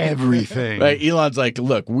change everything. Right. Elon's like,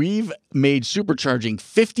 look, we've made supercharging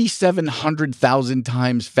 5,700,000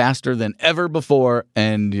 times faster than ever before,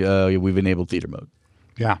 and we've enabled theater mode.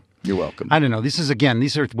 Yeah. You're welcome. I don't know. These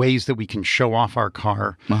are ways that we can show off our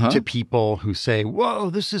car to people who say,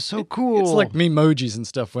 whoa, this is so cool. It's like memojis and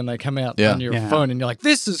stuff when they come out on your phone and you're like,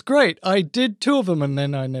 this is great. I did 2 of them and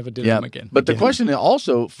then I never did them again. But the question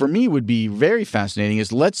also for me would be very fascinating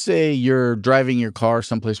is, let's say you're driving your car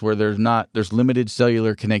someplace where there's limited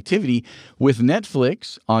cellular connectivity. With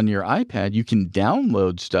Netflix on your iPad, you can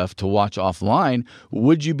download stuff to watch offline.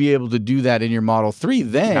 Would you be able to do that in your Model 3?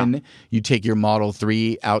 Then you take your Model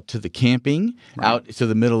 3 out to the camping, out to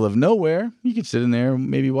the middle of nowhere. You could sit in there,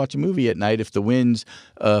 maybe watch a movie at night if the wind's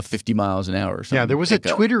 50 miles an hour or something. Yeah, there was a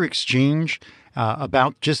Twitter exchange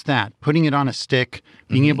about just that, putting it on a stick,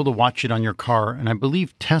 being able to watch it on your car. And I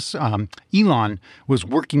believe Elon was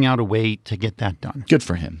working out a way to get that done. Good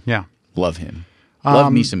for him. Yeah. Love him.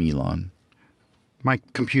 Love me some Elon. My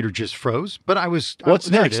computer just froze, but I was...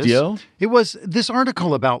 What's next, yo? It was this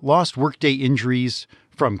article about lost workday injuries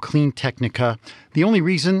from Clean Technica. The only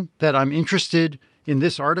reason that I'm interested in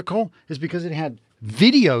this article is because it had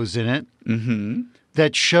videos in it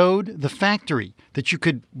that showed the factory, that you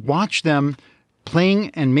could watch them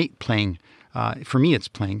playing and for me it's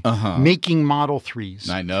playing, making Model 3s.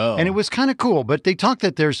 I know. And it was kind of cool, but they talked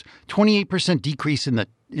that there's 28% decrease in the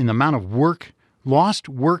amount of lost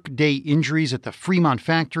workday injuries at the Fremont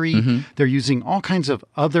factory. They're using all kinds of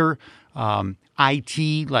other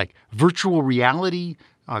IT, like virtual reality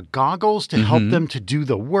goggles to help them to do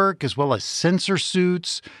the work, as well as sensor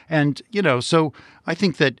suits. And, so I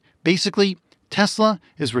think that basically Tesla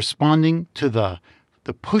is responding to the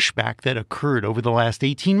pushback that occurred over the last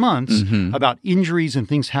 18 months about injuries and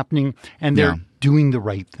things happening, and they're doing the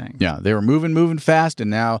right thing. Yeah, they were moving fast, and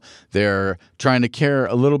now they're trying to care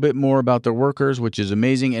a little bit more about their workers, which is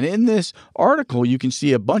amazing. And in this article, you can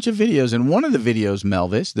see a bunch of videos, and one of the videos,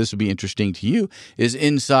 Melvis, this will be interesting to you, is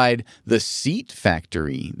inside the seat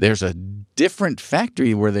factory. There's a different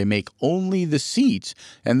factory where they make only the seats,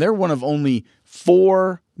 and they're one of only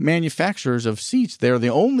 4 manufacturers of seats. They're the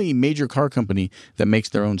only major car company that makes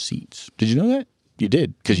their own seats. Did you know that? You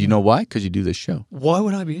did. Because you know why? Because you do this show. Why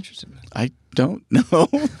would I be interested in that? I don't know.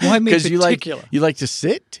 Why me Because particular? you like to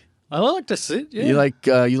sit? I like to sit, yeah.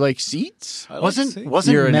 You like seats? I like to sit.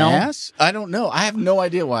 Wasn't You're Mel? an ass? I don't know. I have no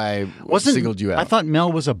idea why I singled you out. I thought Mel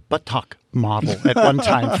was a buttock model at one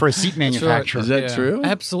time for a seat manufacturer. Is that true?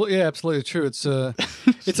 Absolutely, absolutely true. It's a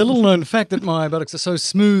little known fact that my buttocks are so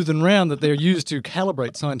smooth and round that they're used to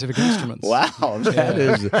calibrate scientific instruments. Wow, that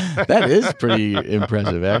is pretty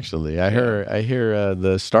impressive. Actually, I hear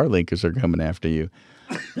the Starlinkers are coming after you.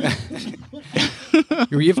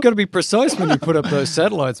 You've got to be precise when you put up those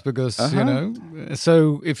satellites because,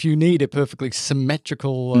 so if you need a perfectly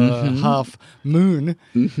symmetrical half moon,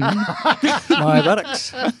 my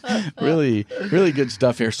buttocks. Really, really good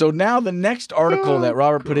stuff here. So now the next article that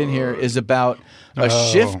Robert put in here is about a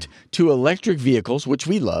shift to electric vehicles, which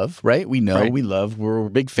we love, right? We know, we love, we're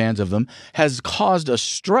big fans of them, has caused a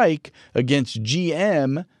strike against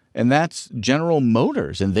GM, and that's General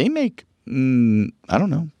Motors. And they make, I don't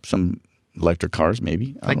know, some electric cars,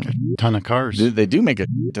 maybe. Like a ton of cars. They do make a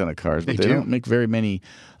ton of cars, but they don't make very many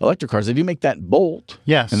electric cars. They do make that Bolt.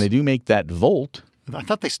 Yes. And they do make that Volt. I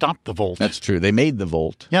thought they stopped the Volt. That's true. They made the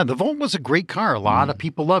Volt. Yeah, the Volt was a great car. A lot of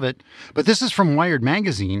people love it. But this is from Wired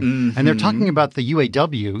Magazine, and they're talking about the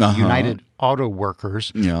UAW, the United Auto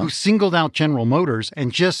Workers, who singled out General Motors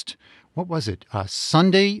and just... What was it?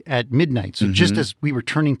 Sunday at midnight. So just as we were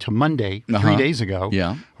turning to Monday 3 days ago,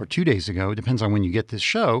 or 2 days ago, it depends on when you get this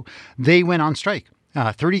show, they went on strike.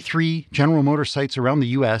 33 General Motors sites around the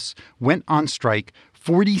U.S. went on strike,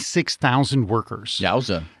 46,000 workers.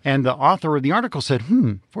 Yowza. And the author of the article said,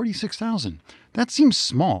 46,000. That seems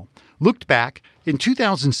small. Looked back in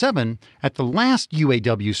 2007 at the last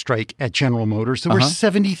UAW strike at General Motors, there were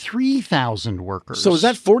 73,000 workers. So is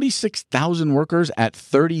that 46,000 workers at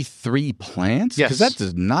 33 plants? Yes. Because that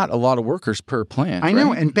is not a lot of workers per plant. I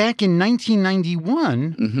know. And back in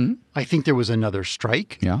 1991, I think there was another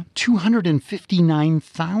strike. Yeah.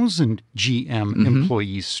 259,000 GM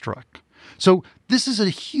employees struck. So this is a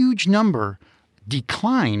huge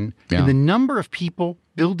decline in the number of people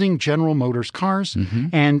building General Motors cars.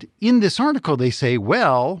 And in this article, they say,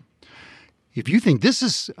 well, if you think this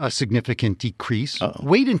is a significant decrease,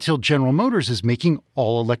 wait until General Motors is making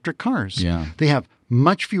all-electric cars. Yeah. They have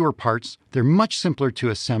much fewer parts. They're much simpler to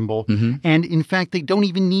assemble. And in fact, they don't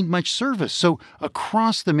even need much service. So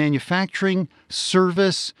across the manufacturing,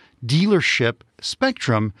 service, dealership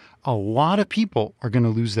spectrum, a lot of people are going to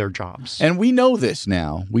lose their jobs. And we know this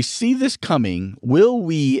now. We see this coming. Will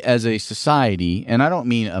we as a society, and I don't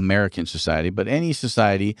mean American society, but any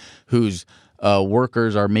society whose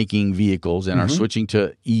workers are making vehicles and are switching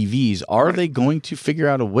to EVs, are they going to figure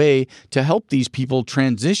out a way to help these people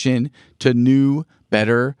transition to new,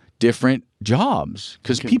 better, different jobs?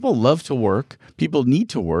 Because people love to work. People need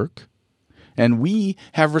to work. And we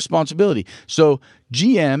have responsibility. So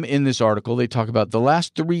GM, in this article, they talk about the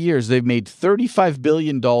last 3 years, they've made $35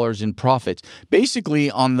 billion in profits,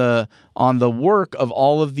 basically on the work of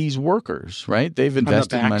all of these workers, right? They've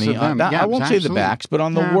invested money on that. I won't say the backs, but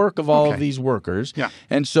on the work of all of these workers. Yeah.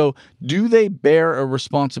 And so do they bear a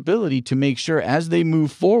responsibility to make sure as they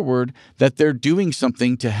move forward that they're doing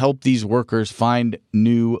something to help these workers find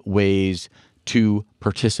new ways to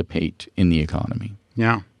participate in the economy?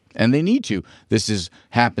 Yeah. And they need to. This has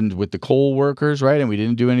happened with the coal workers, right? And we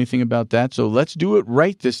didn't do anything about that. So let's do it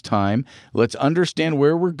right this time. Let's understand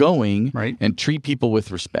where we're going and treat people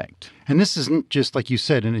with respect. And this isn't just, like you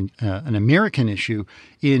said, an American issue.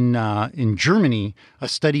 In Germany, a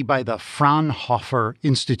study by the Fraunhofer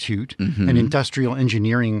Institute, an industrial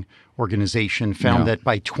engineering organization, found that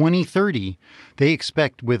by 2030, they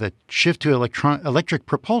expect, with a shift to electric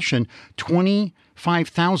propulsion,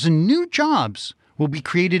 25,000 new jobs will be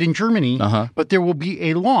created in Germany, but there will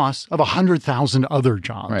be a loss of 100,000 other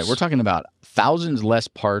jobs. Right. We're talking about thousands less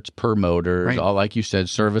parts per motor, all, like you said,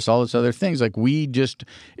 service, all those other things. Like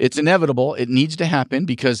it's inevitable. It needs to happen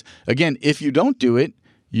because, again, if you don't do it,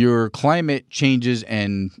 your climate changes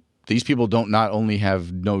and these people don't not only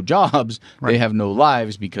have no jobs, they have no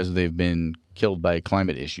lives because they've been killed by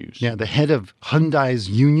climate issues. Yeah. The head of Hyundai's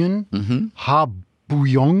union, Ha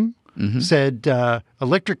Buyong, said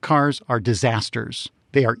electric cars are disasters.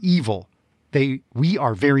 They are evil. We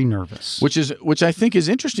are very nervous. Which I think is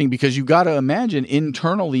interesting because you got to imagine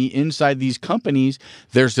internally inside these companies,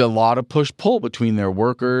 there's a lot of push-pull between their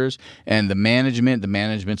workers and the management. The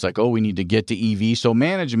management's like, oh, we need to get to EV. So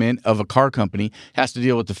management of a car company has to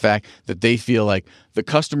deal with the fact that they feel like the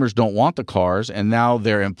customers don't want the cars and now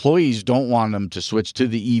their employees don't want them to switch to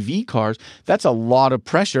the EV cars. That's a lot of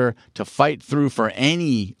pressure to fight through for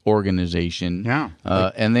any organization. Yeah.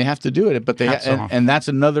 And they have to do it. But and that's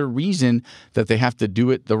another reason that they have to do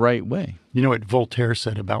it the right way. You know what Voltaire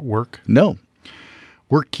said about work? No.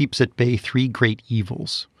 Work keeps at bay three great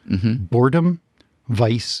evils: boredom,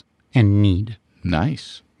 vice, and need.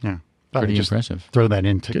 Nice. Yeah. Pretty impressive. Throw that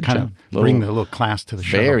in to kind of bring the little class to the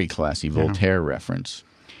show. Very classy Voltaire reference.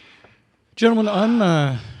 Gentlemen, I'm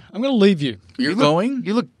going to leave you. You're going?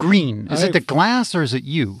 You look green. Is it the glass or is it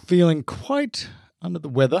you? Feeling quite under the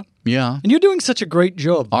weather. Yeah. And you're doing such a great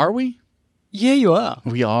job. Are we? Yeah, you are.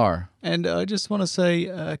 We are. And I just want to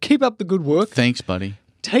say, keep up the good work. Thanks, buddy.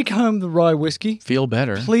 Take home the rye whiskey. Feel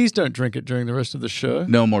better. Please don't drink it during the rest of the show.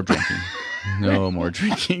 No more drinking. No more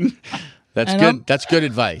drinking. That's good. That's good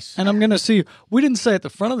advice. And I'm going to see you. We didn't say at the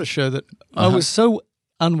front of the show that I was so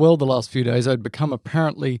unwell the last few days, I'd become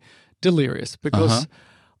apparently delirious because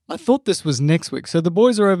I thought this was next week. So the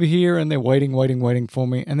boys are over here and they're waiting for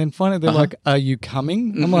me. And then finally they're like, are you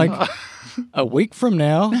coming? I'm like, a week from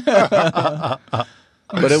now.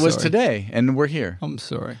 But it was today and we're here. I'm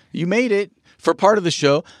sorry. You made it. For part of the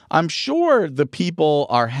show, I'm sure the people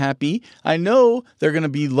are happy. I know they're going to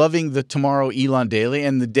be loving the tomorrow Elon Daily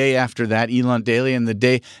and the day after that Elon Daily and the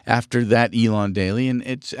day after that Elon Daily. And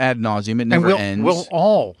it's ad nauseum. It never ends. We'll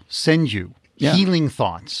all send you healing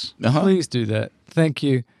thoughts. Please do that. Thank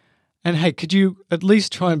you. And hey, could you at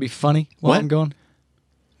least try and be funny while I'm gone?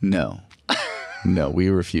 No. No, we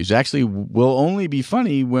refuse. Actually, we'll only be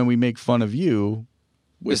funny when we make fun of you.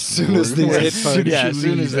 As soon as these headphones, as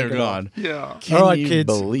soon as they're gone. Yeah. All right,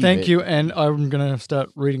 kids. Thank you, and I'm going to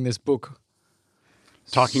start reading this book.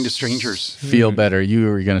 Talking to Strangers. Feel better. You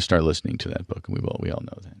are going to start listening to that book, and we all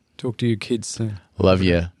know that. Talk to you kids soon. Love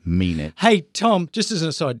you. Mean it. Hey, Tom, just as an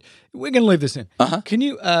aside, we're going to leave this in. Can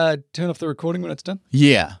you turn off the recording when it's done?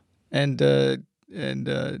 Yeah. And turn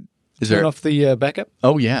off the backup?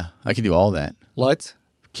 Oh, yeah. I can do all that. Lights?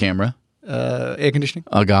 Camera? Air conditioning?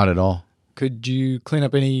 I got it all. Could you clean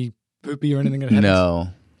up any poopy or anything that happens? No.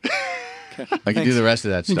 I can do the rest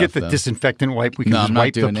of that You stuff. get the though. disinfectant wipe. We can No, just I'm not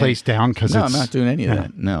wipe the doing place down because No, it's... I'm not doing any of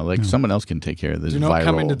that. No, like someone else can take care of this Do not viral.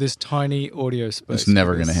 come into this tiny audio space. It's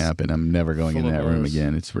never going to because happen. I'm never going in full of that room those.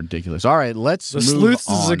 again. It's ridiculous. All right, let's The move sluices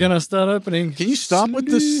on. are going to start opening. Can you stop with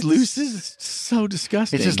the sluices? It's so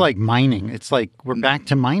disgusting. It's just like mining. It's like we're back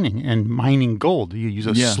to mining and mining gold. You use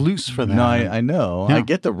a sluice for that. No, I know. Yeah. I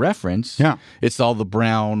get the reference. Yeah. It's all the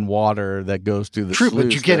brown water that goes through the True, sluice.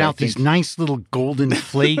 but you get that I out these think- nice little golden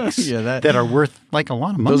flakes Yeah, that are worth like a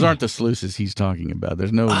lot of money. Those aren't the sluices he's talking about.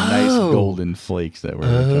 There's no nice golden flakes that we're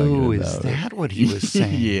talking about. is that what he was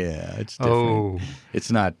saying? Yeah, it's different. Oh.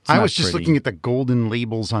 It's not. I was just looking at the golden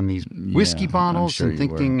labels on these whiskey bottles and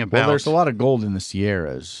thinking about... Well, there's a lot of gold in the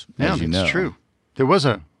Sierras, Yeah, as you that's know. true. There was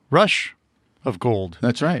a rush of gold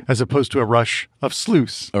That's right. as opposed to a rush of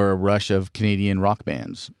sluice. Or a rush of Canadian rock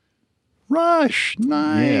bands. Rush.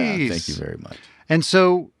 Nice. Yeah, thank you very much. And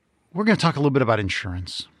so we're going to talk a little bit about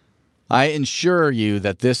insurance. I assure you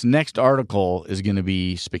that this next article is going to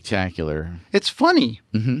be spectacular. It's funny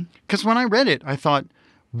because when I read it, I thought,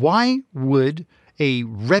 why would a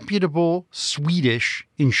reputable Swedish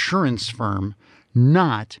insurance firm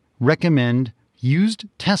not recommend used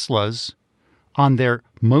Teslas on their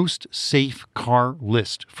most safe car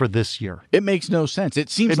list for this year? It makes no sense. It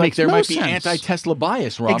seems It like makes there no might be sense. anti-Tesla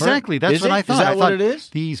bias, Robert. Exactly. That's Is what it? I thought. Is that I what thought, it is?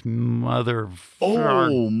 These mother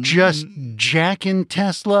Oh, just jacking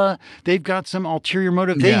Tesla. They've got some ulterior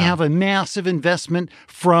motive. They Yeah. have a massive investment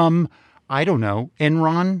from, I don't know,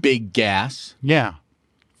 Enron. Big gas, Yeah.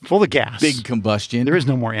 Full of gas. big combustion. There is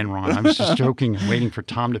no more Enron. I was just joking and waiting for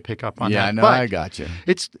Tom to pick up on yeah, that. I know. But I got you.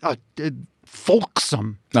 it's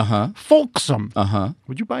Folksam. Uh-huh. Folksam. Uh-huh.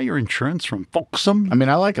 Would you buy your insurance from Folksam? I mean,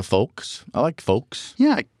 I like folks. I like folks.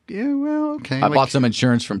 Yeah, well, okay. I bought some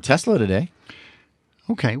insurance from Tesla today.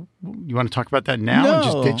 Okay. You want to talk about that now and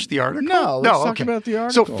just No. ditch the article? No, let's talk about the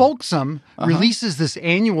article. So Folksam releases this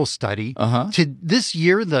annual study. To this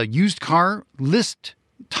year, the used car list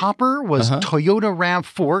topper was Toyota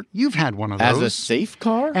RAV4. You've had one of those. As a safe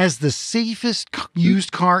car? As the safest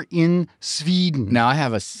used car in Sweden. Now, I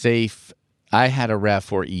had a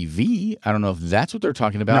RAV4 EV. I don't know if that's what they're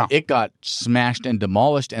talking about. No. It got smashed and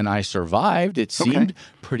demolished, and I survived. It seemed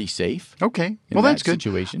pretty safe. Okay. in Well, that's that good.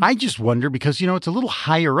 situation. I just wonder because, it's a little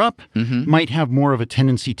higher up, might have more of a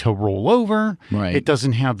tendency to roll over. Right. It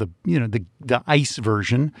doesn't have the ICE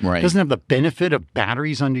version. Right. Doesn't have the benefit of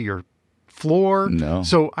batteries under your floor. No.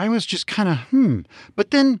 So I was just kind of,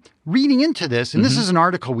 But then reading into this, and this is an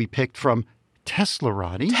article we picked from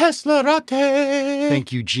Teslarati. Teslarate.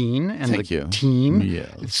 Thank you, Gene, and Thank the you. team.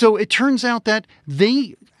 Yes. So it turns out that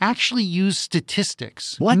they actually use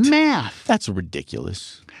statistics. What? Math. That's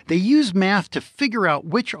ridiculous. They use math to figure out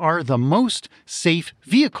which are the most safe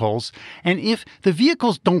vehicles. And if the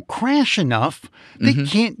vehicles don't crash enough, they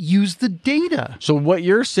can't use the data. So what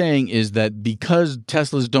you're saying is that because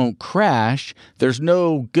Teslas don't crash, there's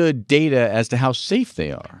no good data as to how safe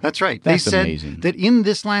they are. That's right. That's they said amazing. that in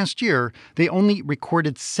this last year, they only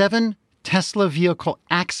recorded 7 Tesla vehicle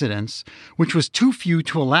accidents, which was too few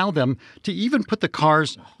to allow them to even put the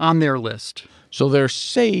cars on their list. So they're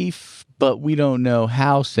safe, but we don't know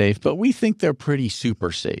how safe, but we think they're pretty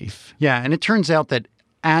super safe. Yeah, and it turns out that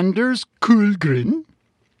Anders Kullgren,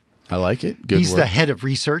 I like it. Good he's work. the head of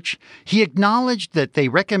research, he acknowledged that they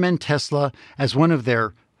recommend Tesla as one of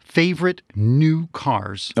their favorite new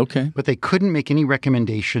cars. Okay. But they couldn't make any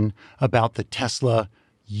recommendation about the Tesla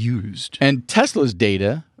used. And Tesla's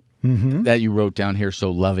data that you wrote down here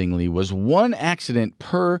so lovingly was 1 accident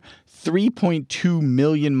per 3.2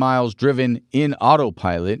 million miles driven in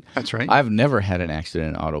autopilot. That's right. I've never had an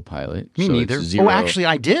accident in autopilot. Me so neither. It's 0. Oh, actually,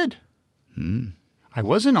 I did. I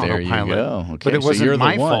was in There autopilot. you go. Okay, But it so wasn't you're the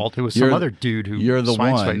my one. fault. It was You're- some other dude who You're the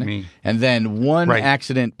sideswiped one. me. And then 1 Right.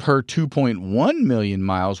 accident per 2.1 million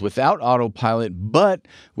miles without autopilot, but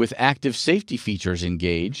with active safety features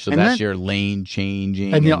engaged. So And that's that- your lane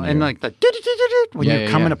changing. And, your- like the when Yeah, you're yeah,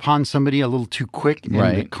 coming yeah. upon somebody a little too quick and the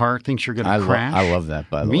Right. car thinks you're going to I crash. I love that,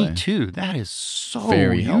 by the Me way. too. That is so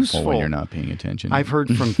Very helpful useful. when you're not paying attention. I've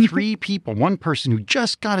heard from 3 people. One person who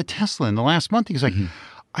just got a Tesla in the last month. He was like,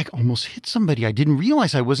 I almost hit somebody. I didn't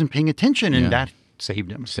realize I wasn't paying attention, and Yeah. that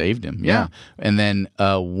saved him. Saved him, Yeah. yeah. And then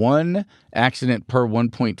 1 accident per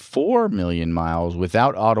 1.4 million miles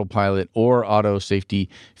without autopilot or auto safety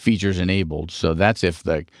features enabled. So that's if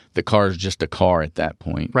the car is just a car at that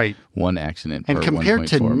point. Right. 1 accident And per compared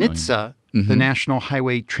to 1.4 million. NHTSA, the National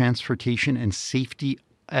Highway Transportation and Safety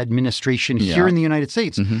Administration here Yeah. in the United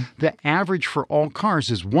States, the average for all cars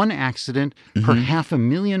is 1 accident per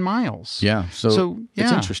 500,000 miles. Yeah. So it's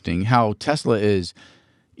yeah. interesting how Tesla is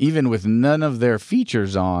even with none of their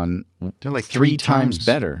features on, They're like three times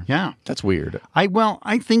better. Yeah. That's weird. I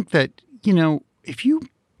think that, if you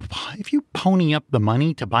pony up the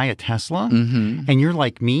money to buy a Tesla and you're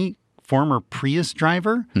like me, former Prius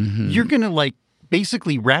driver, you're going to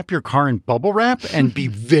basically wrap your car in bubble wrap and be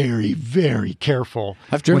very, very careful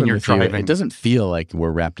I've driven when you're with you. driving. It doesn't feel like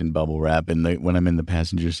we're wrapped in bubble wrap when I'm in the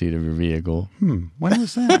passenger seat of your vehicle. When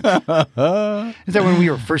was that? Is that when we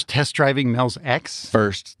were first test driving Mel's X?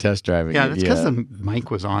 First test driving. Yeah, that's because the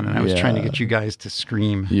mic was on and I was trying to get you guys to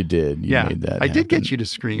scream. You did. You made that I did happen. get you to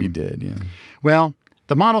scream. You did, yeah. Well,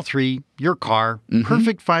 the Model 3, your car,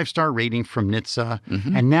 perfect 5-star rating from NHTSA,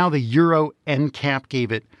 and now the Euro NCAP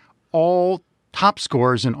gave it all top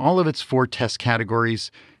scores in all of its 4 test categories.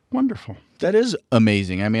 Wonderful. That is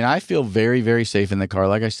amazing. I mean, I feel very, very safe in the car.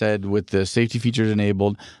 Like I said, with the safety features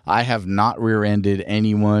enabled, I have not rear-ended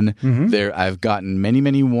anyone. I've gotten many,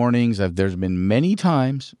 many warnings. There's been many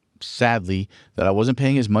times, sadly, that I wasn't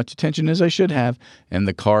paying as much attention as I should have, and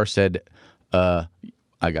the car said,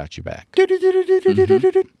 I got you back. Yeah,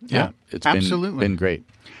 it's absolutely been great.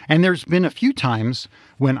 And there's been a few times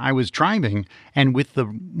when I was driving, and with the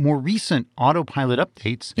more recent autopilot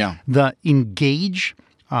updates, the engage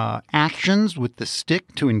actions with the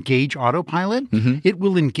stick to engage autopilot, it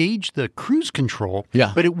will engage the cruise control,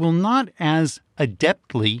 but it will not as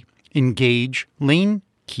adeptly engage lane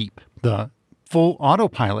keep, the full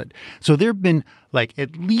autopilot. So there have been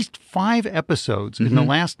at least 5 episodes in the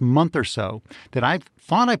last month or so that I've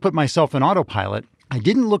thought I put myself in autopilot. I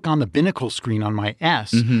didn't look on the binnacle screen on my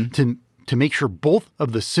S to make sure both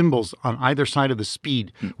of the symbols on either side of the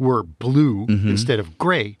speed were blue instead of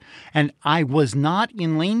gray. And I was not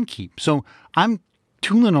in lane keep. So I'm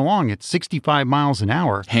tooling along at 65 miles an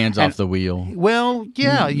hour. Hands off the wheel. Well,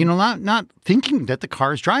 yeah, not thinking that the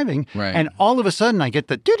car is driving. Right. And all of a sudden I get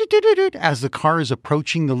the do-do-do-do-do as the car is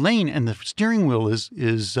approaching the lane and the steering wheel is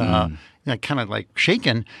kind of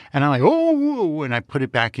shaken. And I'm like, oh, and I put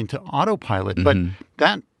it back into autopilot. But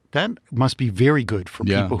that must be very good for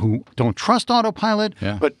people who don't trust autopilot,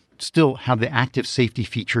 but still have the active safety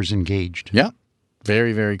features engaged. Yeah.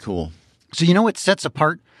 Very, very cool. So what sets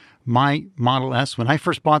apart my Model S? When I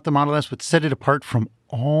first bought the Model S, what set it apart from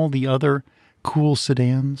all the other cool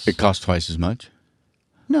sedans? It cost twice as much?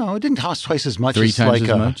 No, it didn't cost twice as much. 3 times as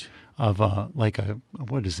much?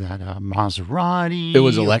 What is that? A Maserati. It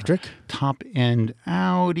was electric? Top end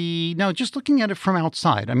Audi. No, just looking at it from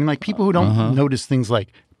outside. I mean, people who don't notice things like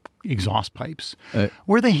exhaust pipes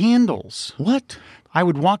were the handles. What? I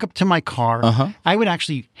would walk up to my car. I would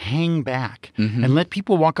actually hang back and let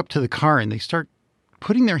people walk up to the car, and they start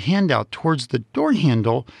putting their hand out towards the door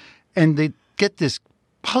handle, and they get this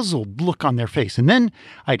puzzled look on their face. And then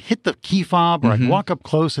I'd hit the key fob, or I'd walk up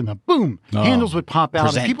close, and boom, handles would pop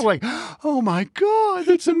out. And people were like, oh my God,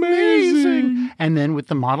 that's amazing. And then with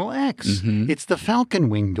the Model X, it's the Falcon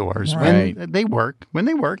Wing doors. Right. When they work,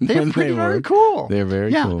 they're pretty very cool. They're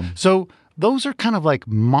very cool. So those are kind of like,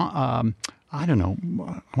 I don't know,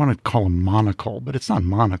 I want to call them monocle, but it's not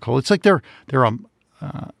monocle. It's like they're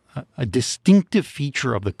a distinctive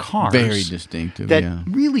feature of the cars. Very distinctive, that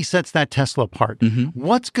really sets that Tesla apart.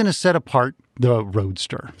 What's going to set apart the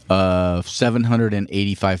Roadster?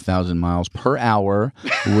 785,000 miles per hour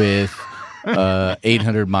with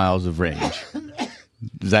 800 miles of range.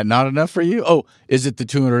 Is that not enough for you? Oh, is it the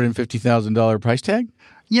 $250,000 price tag?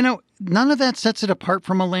 None of that sets it apart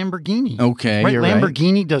from a Lamborghini. Okay, right? you're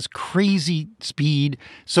Lamborghini does crazy speed.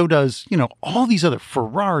 So does, all these other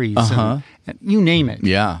Ferraris and you name it.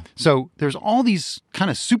 Yeah. So there's all these kind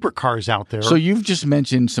of supercars out there. So you've just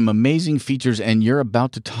mentioned some amazing features, and you're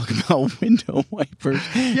about to talk about window wipers.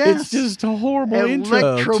 Yes. It's just a horrible intro.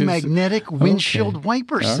 Electromagnetic windshield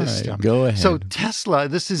wiper system. Right, go ahead. So Tesla,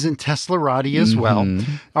 this is in Teslarati as well,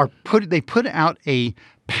 they put out a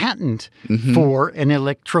patent for an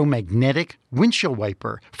electromagnetic windshield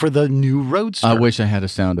wiper for the new Roadster. I wish I had a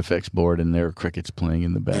sound effects board and there are crickets playing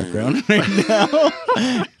in the background right now.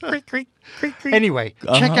 Creak, creak, creak, creak. Anyway,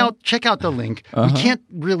 check out the link. We can't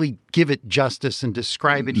really give it justice and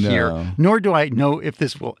describe it here, nor do I know if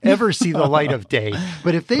this will ever see the light of day.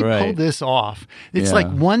 But if they pull this off, it's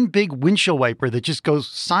like one big windshield wiper that just goes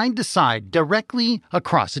side to side directly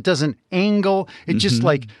across. It doesn't angle. It just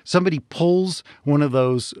like somebody pulls one of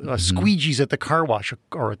those squeegees at the car wash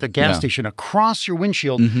or at the gas station across your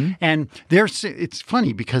windshield. And it's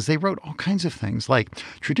funny because they wrote all kinds of things like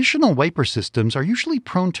traditional wiper systems are usually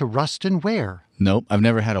prone to rust and wear. Nope, I've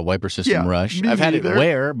never had a wiper system Yeah, rush. me I've had it neither.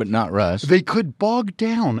 wear, but not rust. They could bog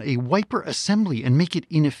down a wiper assembly and make it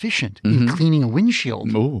inefficient in cleaning a windshield.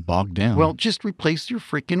 Oh, bogged down. Well, just replace your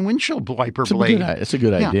freaking windshield wiper it's a blade. it's a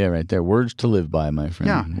good Yeah. idea right there. Words to live by, my friend.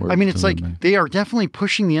 Yeah. Words I mean, to it's live like by. they are definitely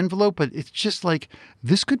pushing the envelope, but it's just like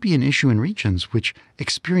this could be an issue in regions which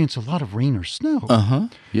experience a lot of rain or snow.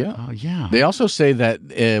 Yeah. Yeah. They also say that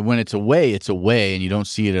when it's away, and you don't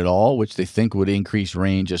see it at all, which they think would increase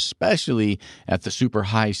range, especially at the super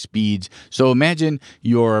high speeds. So imagine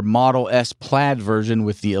your Model S Plaid version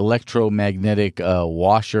with the electromagnetic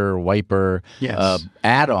washer wiper Yes.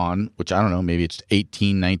 add-on, which I don't know, maybe it's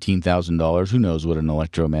 $19,000. Who knows what an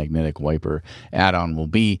electromagnetic wiper add-on will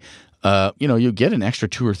be? You'll get an extra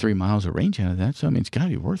 2 or 3 miles of range out of that. So I mean, it's got to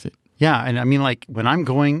be worth it. Yeah, and I mean, like when I'm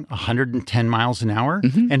going 110 miles an hour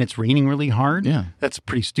and it's raining really hard, Yeah. that's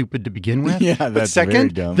pretty stupid to begin with. Yeah, but that's second, very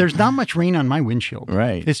dumb. there's not much rain on my windshield.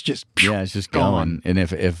 Right. It's just Yeah, it's just gone. going. And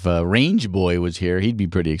if Range Boy was here, he'd be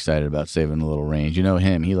pretty excited about saving a little range. You know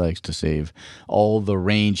him; he likes to save all the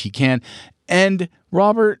range he can. And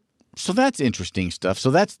Robert, so that's interesting stuff.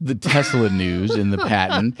 So that's the Tesla news in the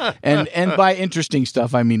patent. And by interesting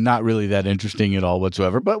stuff, I mean not really that interesting at all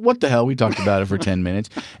whatsoever. But what the hell? We talked about it for 10 minutes.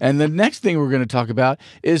 And the next thing we're going to talk about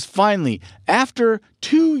is finally, after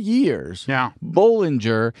 2 years, Yeah.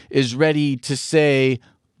 Bollinger is ready to say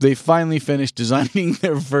they finally finished designing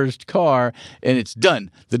their first car, and it's done.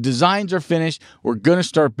 The designs are finished. We're going to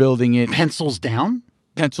start building it. Pencils down.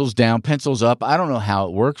 Pencils down, pencils up. I don't know how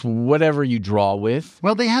it works. Whatever you draw with.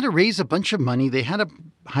 Well, they had to raise a bunch of money. They had to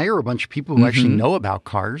hire a bunch of people who actually know about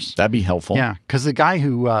cars. That'd be helpful. Yeah, because the guy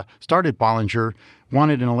who started Bollinger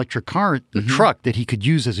wanted an electric car, a truck that he could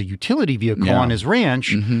use as a utility vehicle Yeah. on his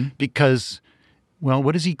ranch because, well,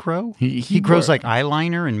 what does he grow? He grows like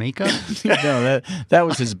eyeliner and makeup. No, that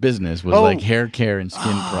was his business, was Oh. like hair care and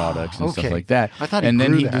skin products and stuff okay. like that. I thought he and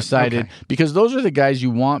then grew he that. decided, Okay. because those are the guys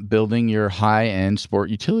you want building your high-end sport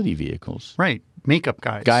utility vehicles. Right, makeup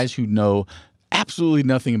guys. Guys who know absolutely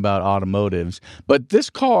nothing about automotives. But this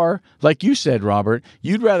car, like you said, Robert,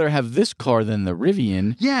 you'd rather have this car than the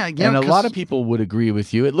Rivian. Yeah, And a 'cause lot of people would agree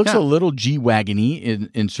with you. It looks Yeah. a little G-Wagony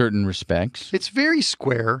in certain respects. It's very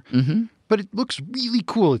square, but it looks really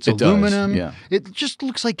cool. It's It does, aluminum. yeah. It just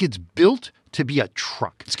looks like it's built to be a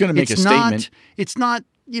truck. It's gonna make a It's statement. It's not,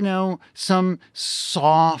 some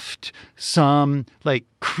soft, some like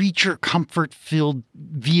creature comfort filled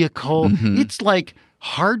vehicle. It's like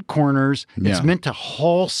hard corners. It's Yeah. meant to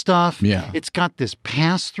haul stuff. Yeah. It's got this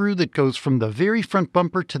pass through that goes from the very front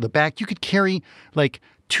bumper to the back. You could carry like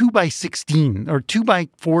 2x16 or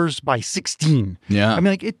 2x4s by 16. Yeah. I mean,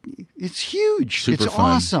 like it's huge. Super it's fun.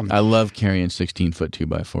 awesome. I love carrying 16-foot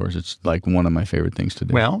 2x4s. It's like one of my favorite things to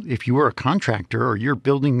do. Well, if you were a contractor or you're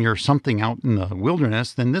building your something out in the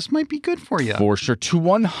wilderness, then this might be good for you. For sure. To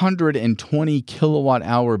 120 kilowatt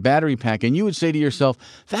hour battery pack. And you would say to yourself,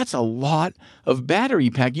 that's a lot of battery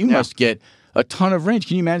pack. You must get a ton of range.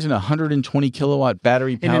 Can you imagine a 120 kilowatt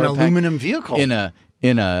battery in power an pack? aluminum vehicle.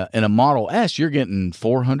 In a Model S, you're getting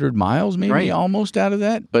 400 miles maybe Right. almost out of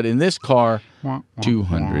that. But in this car,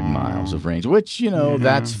 200 miles of range, which,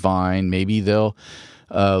 that's fine. Maybe they'll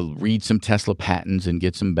read some Tesla patents and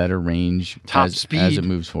get some better range Top as speed. it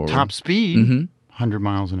moves forward. Top speed, 100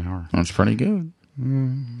 miles an hour. That's pretty good.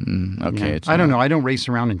 Okay, Yeah. it's I don't know. I don't race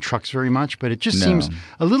around in trucks very much, but it just No. seems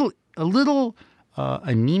a little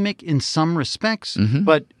anemic in some respects.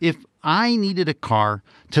 But if I needed a car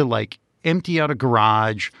to like empty out a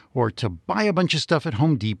garage or to buy a bunch of stuff at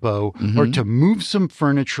Home Depot or to move some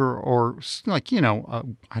furniture or like,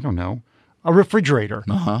 I don't know, a refrigerator,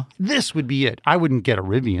 this would be it. I wouldn't get a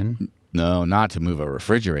Rivian. No, not to move a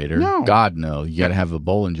refrigerator. No. God, no. You got to have a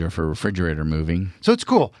Bollinger for refrigerator moving. So it's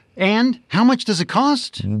cool. And how much does it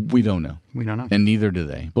cost? We don't know. We don't know. And neither do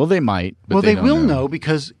they. Well, they might. But Well, they don't will know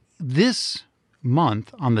because this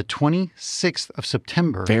month, on the 26th of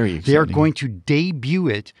September, Very they are exciting. going to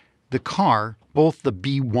debut the car, both the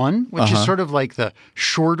B1, which is sort of like the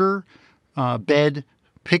shorter bed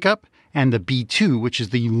pickup, and the B2, which is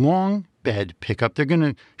the long bed pickup. They're going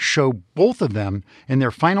to show both of them in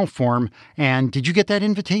their final form. And did you get that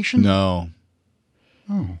invitation? No.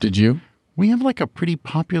 Oh. Did you? We have like a pretty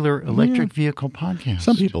popular electric vehicle podcast.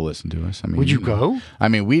 Some people listen to us. I mean, Would you go? I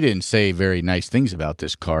mean, we didn't say very nice things about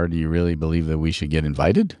this car. Do you really believe that we should get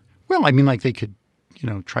invited? Well, I mean, like they could,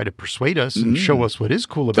 try to persuade us and show us what is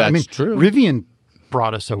cool about it. I mean, That's true. Rivian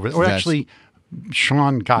brought us over, or That's- actually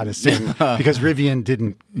Sean got us in because Rivian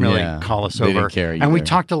didn't really call us they over. didn't care And we either.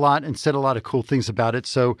 talked a lot and said a lot of cool things about it.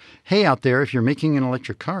 So, hey, out there, if you're making an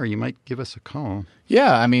electric car, you might give us a call.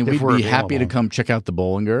 Yeah, I mean, If we'd we're be happy to available. come check out the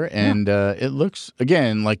Bollinger, and it looks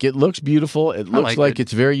beautiful. It looks like like it.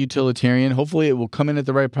 it's very utilitarian. Hopefully, it will come in at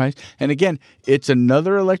the right price. And again, it's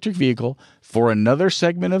another electric vehicle for another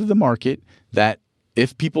segment of the market that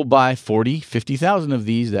if people buy 40, 50,000 of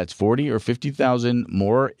these, that's 40 or 50,000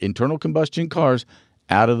 more internal combustion cars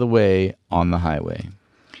out of the way on the highway.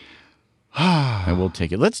 And we'll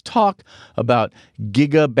take it. Let's talk about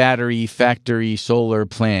giga battery factory solar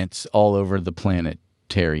plants all over the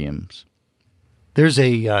planetariums. There's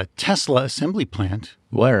a Tesla assembly plant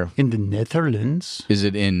Where? in the Netherlands, Is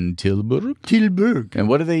it in Tilburg? Tilburg. And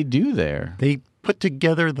what do they do there? They put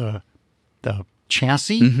together the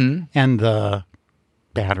chassis Mm-hmm. and the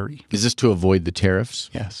battery. Is this to avoid the tariffs?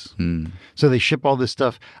 Yes. Hmm. So they ship all this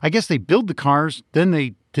stuff. I guess they build the cars, then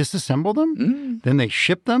they disassemble them, then they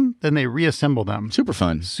ship them, then they reassemble them. Super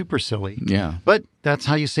fun. Super silly. Yeah. But that's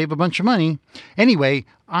how you save a bunch of money. Anyway,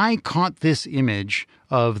 I caught this image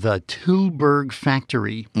of the Tilburg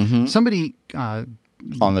factory. Somebody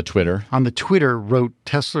On the Twitter. on the Twitter wrote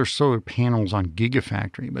Tesla solar panels on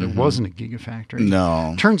Gigafactory, but it wasn't a Gigafactory.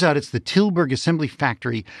 No. Turns out it's the Tilburg Assembly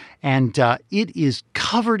Factory, and it is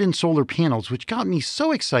covered in solar panels, which got me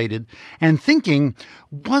so excited and thinking,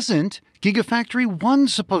 wasn't Gigafactory 1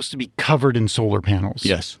 supposed to be covered in solar panels?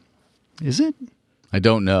 Yes. Is it? I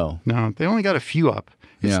don't know. No, they only got a few up.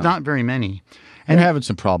 It's Yeah. not very many. And they're having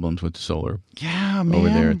some problems with the solar Yeah, man. over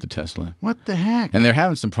there at the Tesla. What the heck? And they're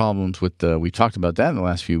having some problems with the, we talked about that in the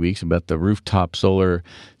last few weeks, about the rooftop solar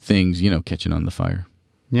things, catching on the fire.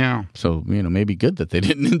 Yeah. So, maybe good that they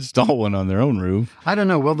didn't install one on their own roof. I don't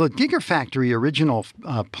know. Well, the Gigafactory original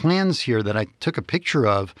plans here that I took a picture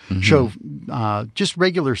of show just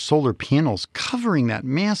regular solar panels covering that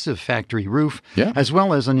massive factory roof, Yeah. as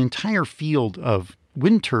well as an entire field of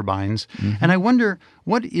wind turbines. And I wonder,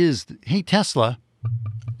 hey, Tesla,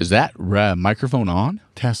 Is that microphone on?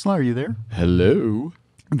 Tesla, are you there? Hello?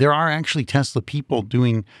 There are actually Tesla people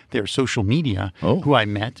doing their social media who I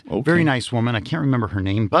met. Okay. Very nice woman. I can't remember her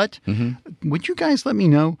name, but would you guys let me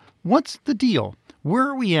know what's the deal? Where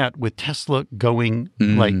are we at with Tesla going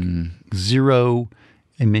like zero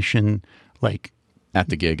emission, like At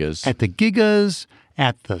the Gigas. at the gigas,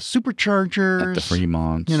 at the superchargers, At the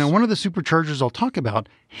Fremonts. One of the superchargers I'll talk about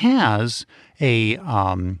has a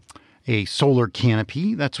solar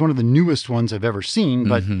canopy. That's one of the newest ones I've ever seen.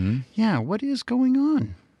 But yeah, what is going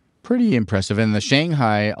on? Pretty impressive. And the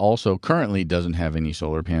Shanghai also currently doesn't have any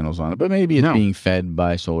solar panels on it, but maybe it's being fed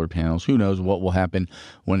by solar panels. Who knows what will happen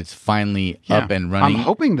when it's finally up and running. I'm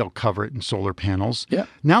hoping they'll cover it in solar panels. Yeah.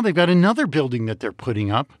 Now they've got another building that they're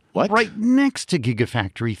putting up What? right next to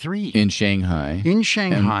Gigafactory 3 in Shanghai. in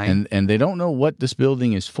Shanghai. And they don't know what this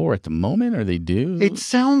building is for at the moment, or they do? It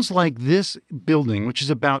sounds like this building, which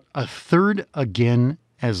is about a third again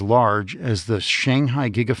as large as the Shanghai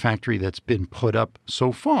Gigafactory that's been put up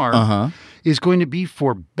so far, is going to be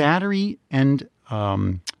for battery and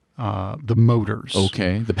the motors.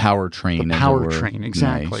 Okay. The powertrain. The as it were. powertrain,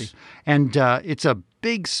 exactly. Nice. And it's a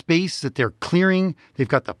big space that they're clearing. They've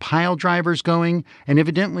got the pile drivers going, and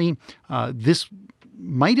evidently this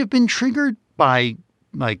might have been triggered by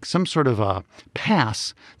like some sort of a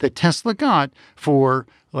pass that Tesla got for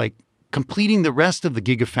like completing the rest of the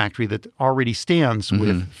Gigafactory that already stands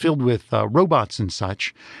with filled with robots and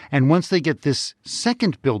such. And once they get this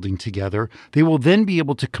second building together, they will then be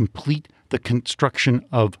able to complete the construction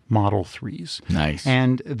of Model 3s. Nice.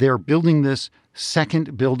 And they're building this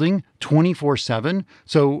second building 24/7.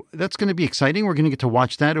 So that's going to be exciting. We're going to get to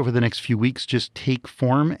watch that over the next few weeks just take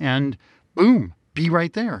form and boom, be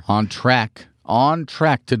right there. On track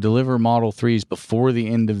to deliver Model 3s before the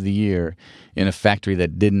end of the year in a factory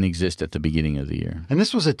that didn't exist at the beginning of the year. And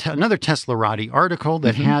this was another Teslarati article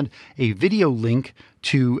that had a video link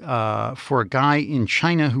to for a guy in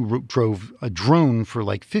China who drove a drone for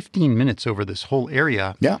like 15 minutes over this whole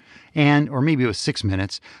area. Yeah. Or maybe it was 6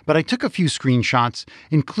 minutes. But I took a few screenshots,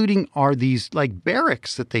 including these like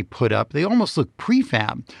barracks that they put up. They almost look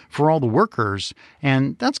prefab for all the workers.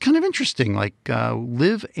 And that's kind of interesting, like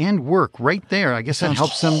live and work right there. I guess that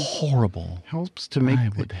helps them. Horrible. Helps to make. I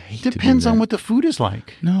would hate to do Depends on that. what the food is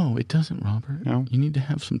like. No, it doesn't, Robert. No. You need to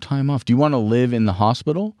have some time off. Do you want to live in the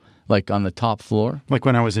hospital, like on the top floor? Like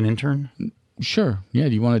when I was an intern. Sure. Yeah.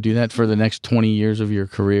 Do you want to do that for the next 20 years of your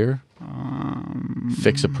career?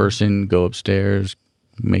 Fix a person, go upstairs,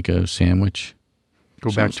 make a sandwich. Go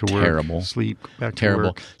back Sounds to work. terrible. Sleep. Go back to Terrible.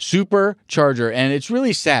 work. Supercharger. And it's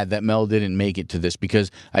really sad that Mel didn't make it to this because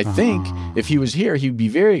I think if he was here, he'd be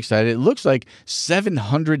very excited. It looks like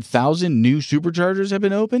 700,000 new superchargers have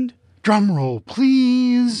been opened. Drum roll,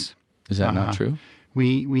 please. Is that not true?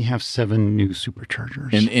 We have 7 new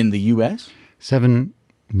superchargers. In the U.S.? 7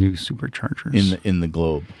 new superchargers. In the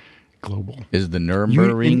globe. Global. Is the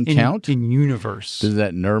Nürburgring count? In universe. Does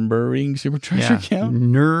that Nürburgring supercharger count?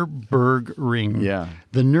 Nürburgring. Yeah.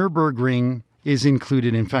 The Nürburgring is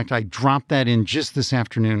included. In fact, I dropped that in just this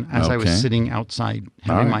afternoon as I was Okay. sitting outside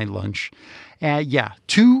having my lunch.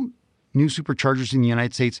 2 new superchargers in the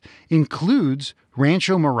United States includes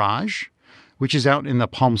Rancho Mirage, which is out in the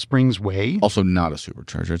Palm Springs way. Also not a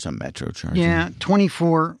supercharger. It's a metro charger. Yeah,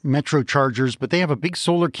 24 metro chargers, but they have a big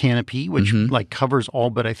solar canopy, which covers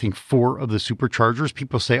all but I think 4 of the superchargers.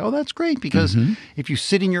 People say, oh, that's great because if you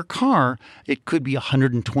sit in your car, it could be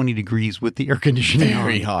 120 degrees with the air conditioning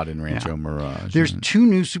Very on. hot in Rancho Mirage. There's 2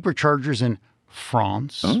 new superchargers in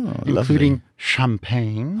France, including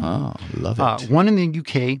Champagne. Oh, love it. One in the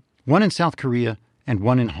UK, one in South Korea, and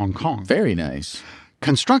one in Hong Kong. Very nice.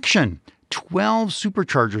 Construction. 12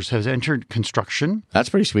 superchargers has entered construction, That's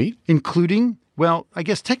pretty sweet. including, well, I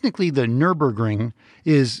guess technically the Nürburgring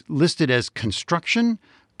is listed as construction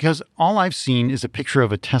because all I've seen is a picture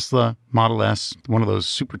of a Tesla Model S, one of those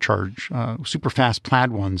super fast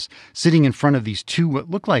plaid ones, sitting in front of these 2 what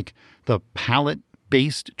look like the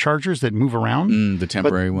pallet-based chargers that move around. The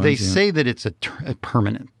temporary but ones. They yeah. say that it's a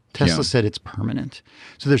permanent. Tesla Yeah. said it's permanent.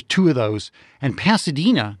 So there's 2 of those. And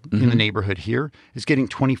Pasadena in the neighborhood here is getting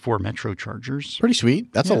 24 metro chargers. Pretty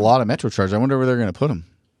sweet. That's a lot of metro chargers. I wonder where they're going to put them.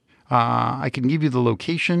 I can give you the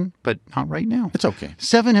location, but not right now. It's okay.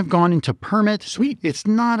 7 have gone into permit. Sweet. It's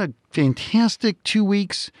not a fantastic 2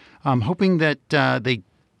 weeks. I'm hoping that they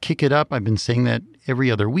kick it up. I've been saying that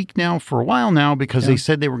every other week now for a while now because they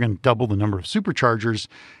said they were going to double the number of superchargers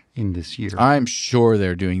in this year. I'm sure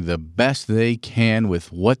they're doing the best they can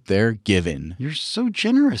with what they're given. You're so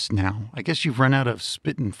generous now. I guess you've run out of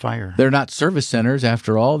spit and fire. They're not service centers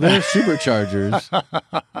after all. They're superchargers.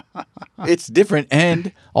 It's different.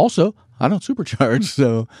 And also, I don't supercharge,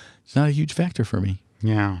 so it's not a huge factor for me.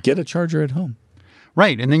 Yeah. Get a charger at home.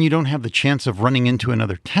 Right. And then you don't have the chance of running into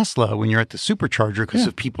another Tesla when you're at the supercharger because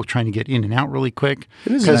of people trying to get in and out really quick.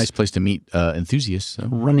 It is a nice place to meet enthusiasts. So.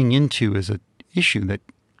 Running into is an issue that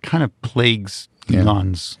kind of plagues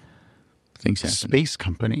Elon's Things happen. space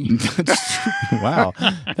company. Wow.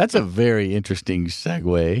 That's a very interesting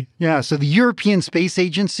segue. Yeah, so the European Space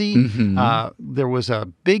Agency, there was a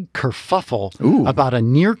big kerfuffle about a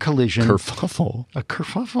near collision. Kerfuffle. A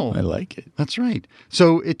kerfuffle. I like it. That's right.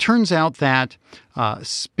 So it turns out that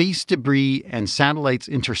space debris and satellites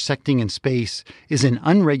intersecting in space is an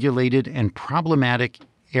unregulated and problematic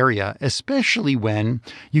area, especially when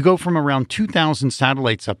you go from around 2,000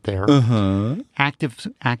 satellites up there,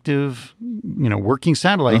 active, working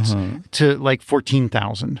satellites, to like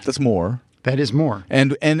 14,000. That's more. That is more.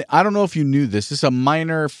 And I don't know if you knew this. This is a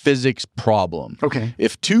minor physics problem. Okay.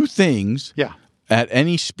 If 2 things Yeah. at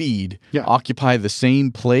any speed Yeah. occupy the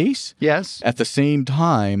same place Yes. at the same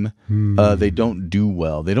time, they don't do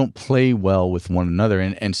well. They don't play well with one another.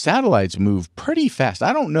 And satellites move pretty fast.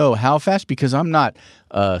 I don't know how fast because I'm not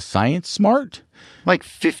science smart. Like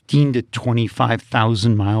 15 to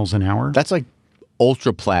 25,000 miles an hour. That's like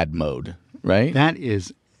ultra plaid mode, right?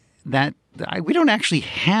 We don't actually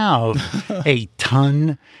have a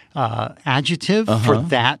ton adjective for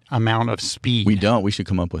that amount of speed. We don't. We should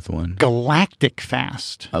come up with one. Galactic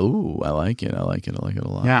fast. Oh, I like it. I like it a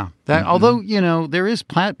lot. Yeah. That although, there is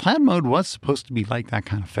plaid mode was supposed to be like that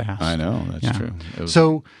kind of fast. I know. That's Yeah. true. It was-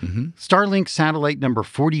 So Starlink satellite number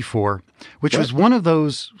 44, which was one of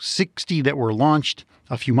those 60 that were launched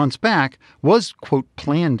a few months back, was, quote,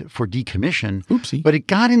 planned for decommission. Oopsie. But it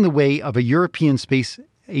got in the way of a European Space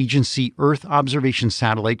Agency Earth observation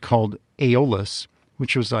satellite called Aeolus,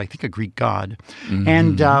 which was, I think, a Greek god.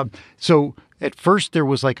 And so at first there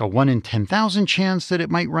was like a 1 in 10,000 chance that it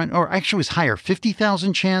might run, or actually it was higher,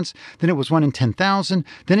 50,000 chance. Then it was 1 in 10,000.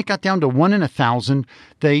 Then it got down to 1 in 1,000.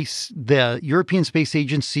 The European Space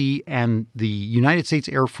Agency and the United States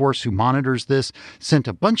Air Force, who monitors this, sent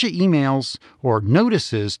a bunch of emails or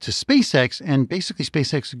notices to SpaceX, and basically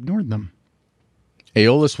SpaceX ignored them.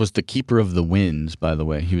 Aeolus was the keeper of the winds, by the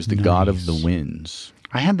way. He was the god of the winds.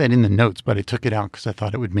 I had that in the notes, but I took it out because I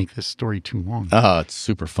thought it would make this story too long. Oh, it's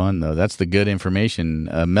super fun, though. That's the good information.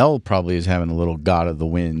 Mel probably is having a little god of the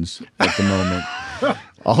winds at the moment.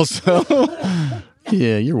 Also,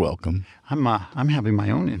 yeah, you're welcome. I'm having my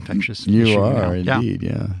own infectious You issue are, now. indeed,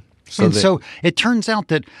 yeah. So it turns out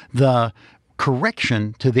that the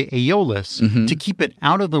correction to the Aeolus to keep it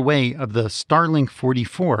out of the way of the Starlink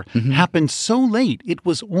 44 happened so late, it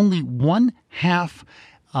was only 1/2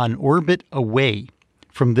 an orbit away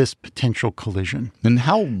from this potential collision. And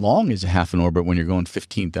how long is half an orbit when you're going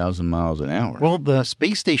 15,000 miles an hour? Well, the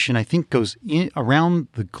space station, I think, goes around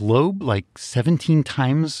the globe like 17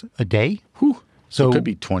 times a day. Whew. So it could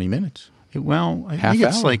be 20 minutes. Well, I Half think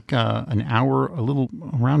it's hour. like an hour,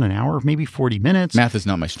 around an hour, maybe 40 minutes. Math is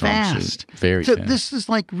not my strong Fast. suit. Very So fast. this is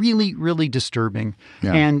like really, really disturbing.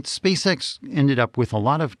 Yeah. And SpaceX ended up with a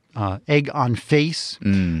lot of egg on face,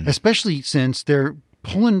 especially since they're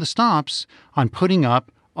pulling the stops on putting up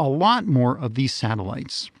a lot more of these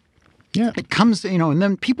satellites. Yeah. It comes, and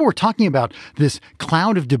then people were talking about this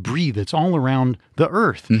cloud of debris that's all around the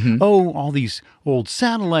Earth. Oh, all these old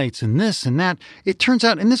satellites and this and that. It turns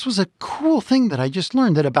out, and this was a cool thing that I just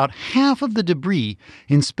learned, that about half of the debris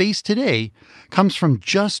in space today comes from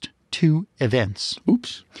just 2 events.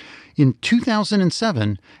 Oops. In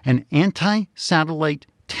 2007, an anti-satellite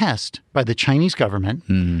test by the Chinese government,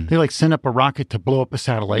 they sent up a rocket to blow up a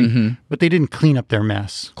satellite, but they didn't clean up their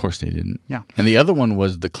mess. Of course they didn't. Yeah. And the other one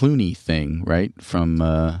was the Clooney thing, right? From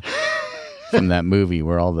that movie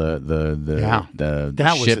where all the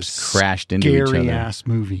That was ships crashed into each other. scary ass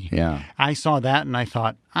movie. Yeah. I saw that and I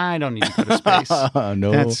thought, I don't need to go to space.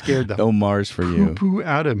 No, That scared the no Mars for you. poo-poo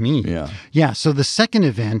out of me. Yeah. Yeah. So the second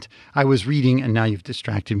event I was reading, and now you've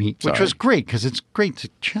distracted me, which Sorry. was great because it's great to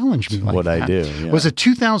challenge me like what that. I do, yeah. Was a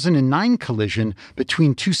 2009 collision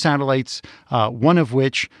between 2 satellites, one of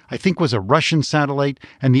which I think was a Russian satellite,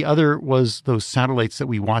 and the other was those satellites that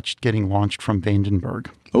we watched getting launched from Vandenberg.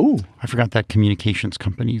 Oh, I forgot that communications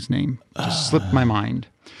company's name. Just slipped my mind.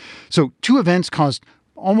 So 2 events caused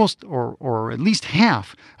almost or at least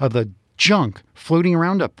half of the junk floating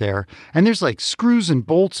around up there. And there's like screws and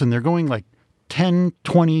bolts and they're going like 10,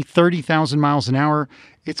 20, 30,000 miles an hour.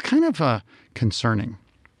 It's kind of concerning.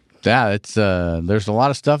 yeah. It's there's a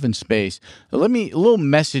lot of stuff in space. A little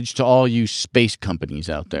message to all you space companies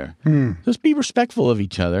out there. Just be respectful of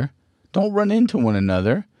each other. Don't run into one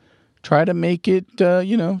another. Try to make it,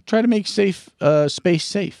 try to make space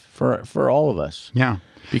safe for all of us. Yeah.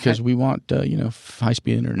 Because we want,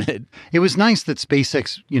 high-speed internet. It was nice that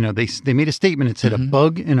SpaceX, they made a statement. It said a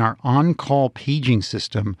bug in our on-call paging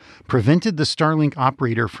system prevented the Starlink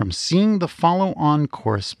operator from seeing the follow-on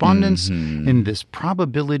correspondence in this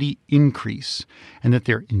probability increase, and that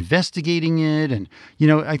they're investigating it. And,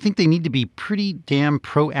 I think they need to be pretty damn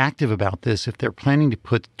proactive about this if they're planning to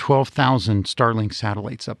put 12,000 Starlink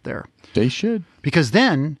satellites up there. They should. Because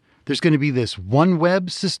then there's going to be this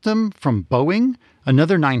OneWeb system from Boeing,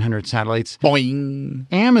 another 900 satellites. Boing.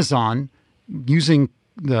 Amazon, using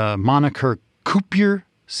the moniker Kuiper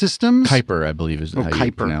Systems. Kuiper, I believe, is how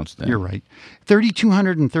you pronounce that. You're right.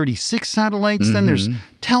 3,236 satellites. Then there's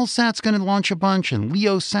Telsat's going to launch a bunch, and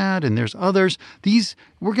LeoSat, and there's others.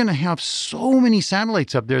 We're going to have so many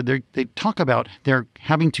satellites up there. They talk about they're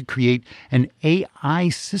having to create an AI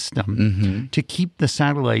system to keep the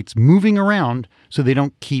satellites moving around so they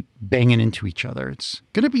don't keep banging into each other. It's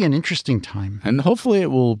going to be an interesting time. And hopefully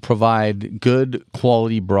it will provide good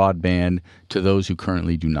quality broadband to those who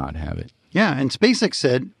currently do not have it. Yeah, and SpaceX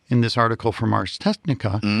said in this article from Ars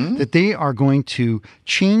Technica that they are going to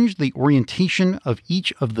change the orientation of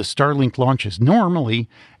each of the Starlink launches. Normally,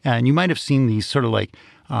 and you might have seen these sort of like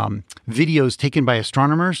videos taken by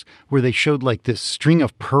astronomers where they showed like this string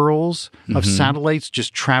of pearls of satellites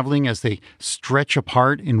just traveling as they stretch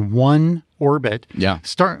apart in one orbit. Yeah.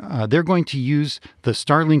 They're going to use the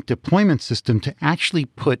Starlink deployment system to actually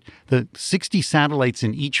put the 60 satellites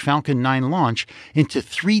in each Falcon 9 launch into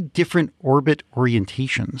 3 different orbit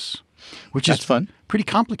orientations, which That's is fun. Pretty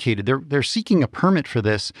complicated. They're seeking a permit for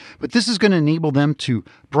this, but this is going to enable them to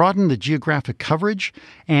broaden the geographic coverage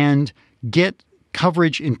and get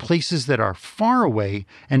coverage in places that are far away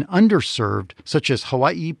and underserved, such as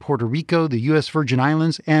Hawaii, Puerto Rico, the U.S. Virgin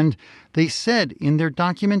Islands. And they said in their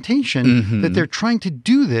documentation that they're trying to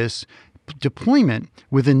do this deployment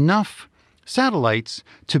with enough satellites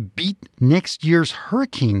to beat next year's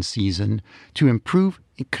hurricane season to improve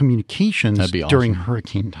communications That'd be during awesome.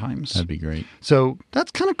 hurricane times. That'd be great. So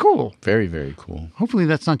that's kind of cool. Very, very cool. Hopefully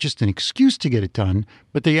that's not just an excuse to get it done,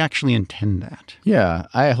 but they actually intend that. Yeah,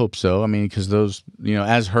 I hope so. I mean, because those,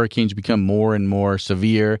 as hurricanes become more and more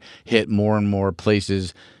severe, hit more and more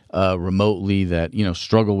places remotely that,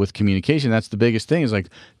 struggle with communication. That's the biggest thing is like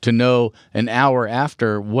to know an hour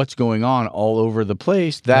after what's going on all over the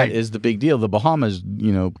place. That is the big deal. The Bahamas,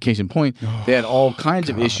 case in point, they had all kinds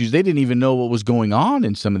of issues. They didn't even know what was going on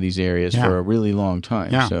in some of these areas for a really long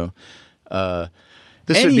time. Yeah. So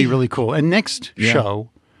This would be really cool. And next show,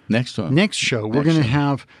 Next one. Next show, we're going to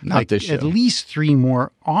have Not this show. at least 3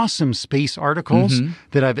 more awesome space articles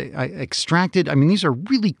that I extracted. I mean, these are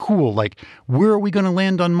really cool. Like, where are we going to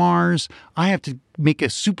land on Mars? I have to make a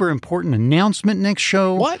super important announcement next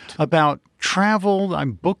show. What? About travel.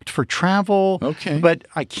 I'm booked for travel. Okay. But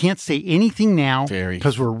I can't say anything now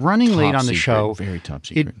because we're running late on the show. Very top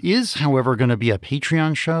secret. It is, however, going to be a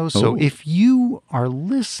Patreon show. So if you are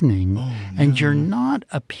listening and you're not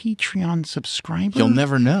a Patreon subscriber, You'll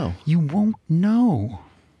never know. You won't know.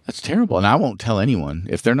 That's terrible. And I won't tell anyone.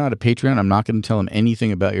 If they're not a Patreon, I'm not going to tell them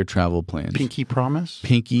anything about your travel plans. Pinky promise?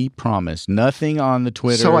 Pinky promise. Nothing on the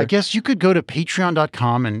Twitter. So I guess you could go to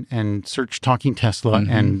patreon.com and search Talking Tesla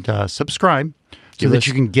and subscribe so that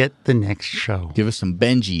you can get the next show. Give us some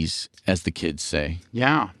Benjis, as the kids say.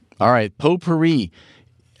 Yeah. All right. Potpourri.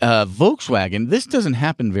 Volkswagen. This doesn't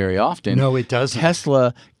happen very often. No, it doesn't.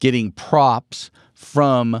 Tesla getting props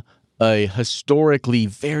from a historically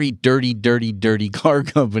very dirty car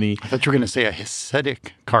company. I thought you were going to say a Hasidic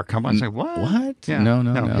car company. I was like, what? What? Yeah. No.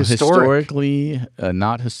 Historically,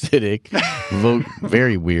 not Hasidic.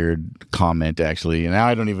 Very weird comment, actually. And now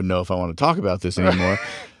I don't even know if I want to talk about this anymore.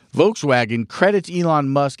 Volkswagen credits Elon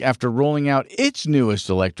Musk after rolling out its newest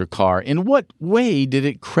electric car. In what way did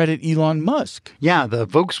it credit Elon Musk? Yeah, the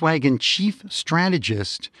Volkswagen chief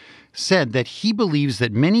strategist said that he believes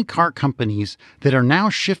that many car companies that are now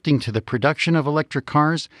shifting to the production of electric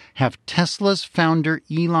cars have Tesla's founder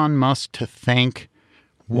Elon Musk to thank.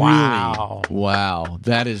 Wow. Really? Wow.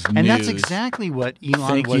 That is news. And that's exactly what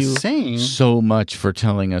Elon was saying. So much for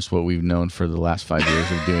telling us what we've known for the last 5 years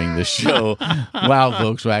of doing this show. Wow,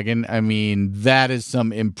 Volkswagen. I mean, that is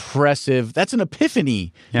some impressive, that's an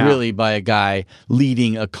epiphany, really, by a guy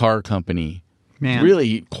leading a car company. Man.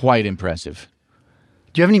 Really quite impressive.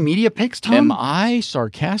 Do you have any media picks, Tom? Am I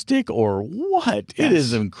sarcastic or what? Yes. It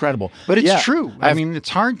is incredible. But it's true. I mean, it's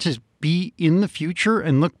hard to be in the future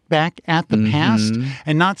and look back at the past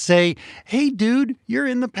and not say, hey, dude, you're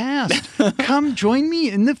in the past. Come join me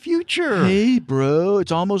in the future. Hey, bro,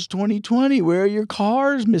 it's almost 2020. Where are your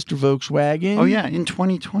cars, Mr. Volkswagen? Oh, yeah, in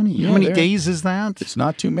 2020. How many days is that? It's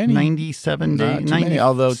not too many. 97 days.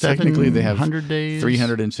 Although technically they have 100 days.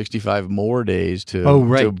 365 more days to... Oh,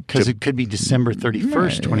 right, because it could be December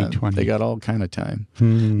 31st, 2020. They got all kind of time.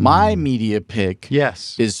 My media pick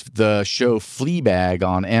is the show Fleabag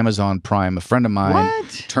on Amazon Prime. A friend of mine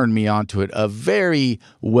turned me onto it. A very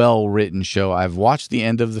well-written show. I've watched the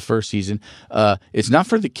end of the first season. It's not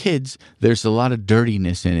for the kids. There's a lot of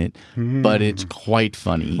dirtiness in it, but it's quite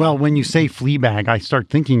funny. Well, when you say Fleabag, I start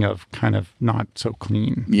thinking of kind of not so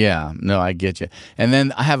clean. Yeah, no, I get you. And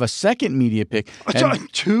then I have a second media pick.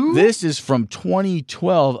 Two? This is from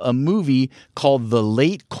 2012, a movie called The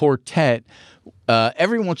Late Quartet.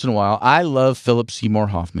 Every once in a while, I love Philip Seymour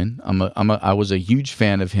Hoffman. I was a huge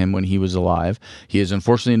fan of him when he was alive. He is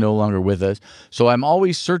unfortunately no longer with us. So I'm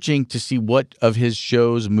always searching to see what of his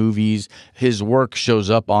shows, movies, his work shows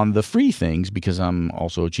up on the free things because I'm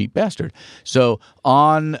also a cheap bastard. So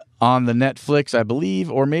on the Netflix, I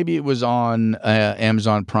believe, or maybe it was on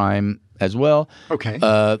Amazon Prime as well. Okay.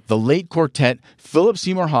 The Late Quartet, Philip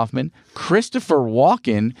Seymour Hoffman, Christopher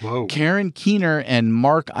Walken, Karen Keener, and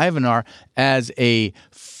Mark Ivanar as a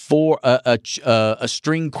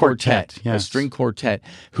string quartet, a string quartet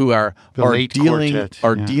who are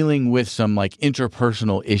dealing with some like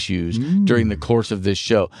interpersonal issues during the course of this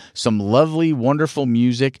show. Some lovely, wonderful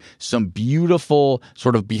music, some beautiful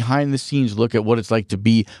sort of behind the scenes look at what it's like to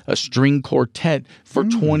be a string quartet for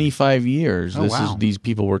 25 years. These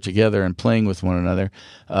people were together and playing with one another.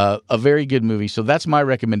 A very good movie. So that's my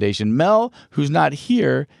recommendation. Mel, who's not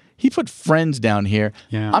here, he put Friends down here.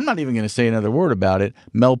 Yeah. I'm not even going to say another word about it.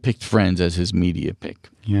 Mel picked Friends as his media pick.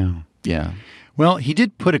 Yeah. Yeah. Well, he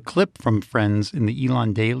did put a clip from Friends in the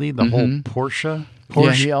Elon Daily, the whole Porsche.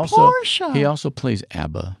 Yeah, he also plays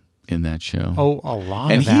ABBA in that show. Oh, a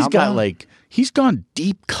lot and of he's ABBA? got he's gone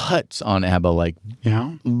deep cuts on ABBA, like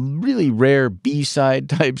really rare B-side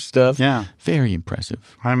type stuff. Yeah. Very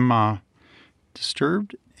impressive. I'm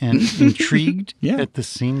disturbed and intrigued at the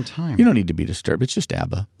same time. You don't need to be disturbed. It's just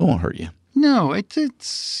ABBA. It won't hurt you. No, it's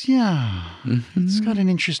It's got an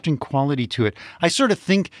interesting quality to it. I sort of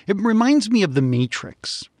think it reminds me of The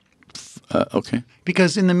Matrix. Okay.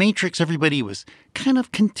 Because in The Matrix, everybody was kind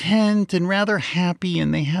of content and rather happy,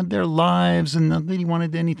 and they had their lives, and nobody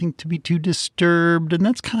wanted anything to be too disturbed. And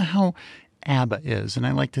that's kind of how ABBA is. And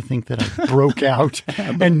I like to think that I broke out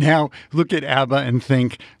and now look at ABBA and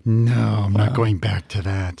think, no, I'm not going back to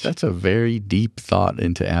that. That's a very deep thought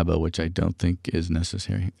into ABBA, which I don't think is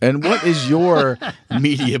necessary. And what is your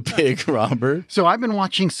media pick, Robert? So I've been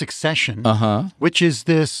watching Succession, which is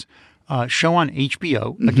this show on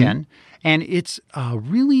HBO again, and it's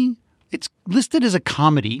it's listed as a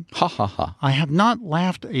comedy. Ha ha ha. I have not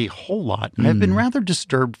laughed a whole lot. I have been rather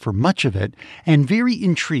disturbed for much of it and very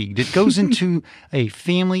intrigued. It goes into a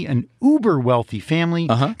family, an uber wealthy family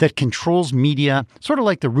that controls media, sort of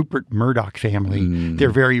like the Rupert Murdoch family. They're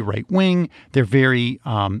very right wing. They're very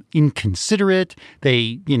inconsiderate.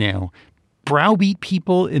 They, browbeat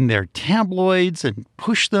people in their tabloids and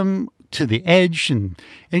push them to the edge. And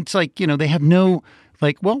it's like, they have no,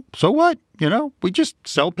 well, so what? We just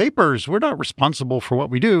sell papers. We're not responsible for what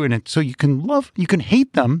we do. And so you can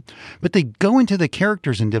hate them, but they go into the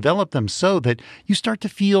characters and develop them so that you start to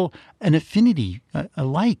feel an affinity, a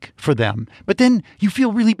like for them. But then you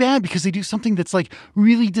feel really bad because they do something that's like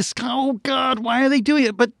really oh God, why are they doing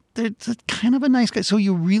it? But it's kind of a nice guy. So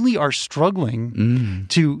you really are struggling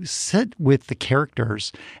to sit with the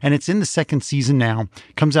characters. And it's in the second season now.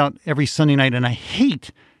 Comes out every Sunday night. And I hate.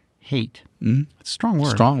 It's a strong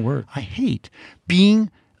word. Strong word. I hate being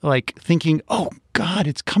thinking, oh God,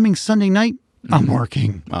 it's coming Sunday night. I'm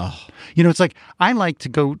working. Oh. It's like I like to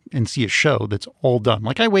go and see a show that's all done.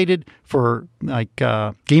 Like I waited for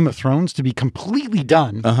Game of Thrones to be completely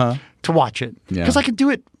done to watch it because I could do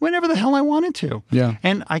it whenever the hell I wanted to. Yeah,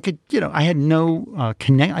 and I could, I had no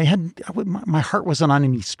connect. My heart wasn't on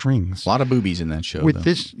any strings. A lot of boobies in that show. With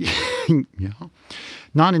this,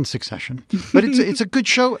 not in succession, but it's a good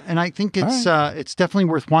show, and I think it's definitely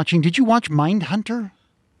worth watching. Did you watch Mindhunter?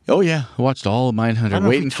 Oh, yeah. I watched all of Mindhunter,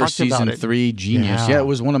 waiting for season 3. Genius. Yeah, it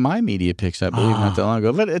was one of my media picks, I believe, not that long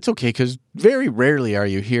ago. But it's okay, because very rarely are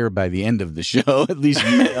you here by the end of the show, at least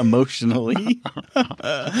emotionally.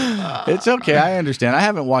 It's okay. I understand. I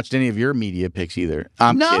haven't watched any of your media picks either.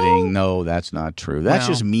 I'm kidding. No, that's not true. That's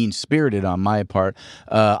just mean-spirited on my part.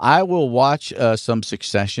 I will watch some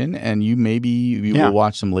Succession, and you will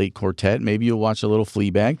watch some Late Quartet. Maybe you'll watch a little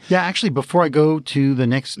Fleabag. Yeah, actually, before I go to the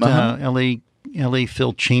next LA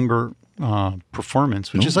Phil Chamber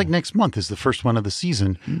performance, which is like next month, is the first one of the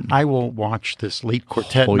season. I will watch this Late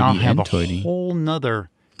Quartet, and I'll have a whole nother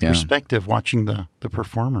perspective watching the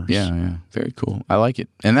performers. Yeah. Very cool. I like it.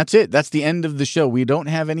 And that's it. That's the end of the show. We don't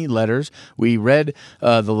have any letters. We read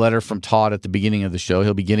the letter from Todd at the beginning of the show.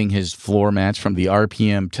 He'll be getting his floor mats from the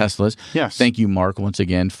RPM Teslas. Yes. Thank you, Mark, once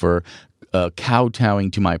again for kowtowing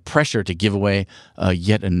to my pressure to give away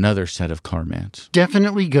yet another set of car mats.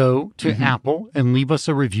 Definitely go to Apple and leave us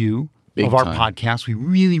a review of our podcast. We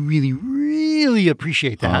really, really, really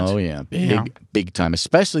appreciate that. Oh, yeah. Big time.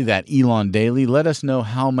 Especially that Elon Daily. Let us know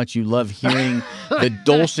how much you love hearing the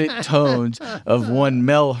dulcet tones of one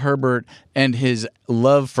Mel Herbert and his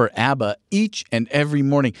love for ABBA each and every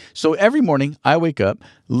morning. So every morning I wake up,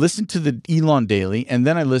 listen to the Elon Daily, and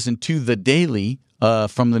then I listen to the Daily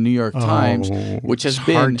from the New York Times, which has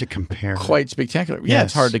been hard to compare. Quite spectacular. Yeah,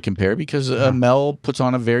 it's hard to compare because Mel puts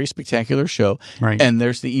on a very spectacular show, right? And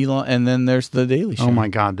there's the Elon, and then there's the Daily Show. Oh my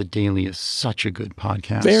God, the Daily is such a good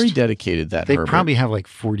podcast. Very dedicated. They Herbert. Probably have like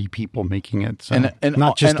 40 people making it, so and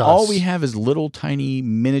not just us. All we have is little tiny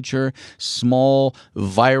miniature, small,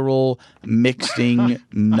 viral mixing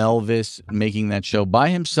Melvis making that show by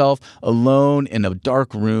himself, alone in a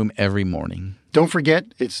dark room every morning. Don't forget,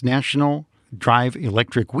 it's National Drive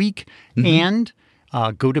Electric Week, and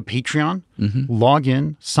go to Patreon, log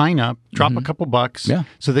in, sign up, drop a couple bucks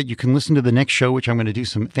so that you can listen to the next show, which I'm going to do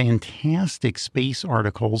some fantastic space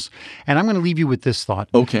articles. And I'm going to leave you with this thought.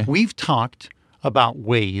 Okay. We've talked about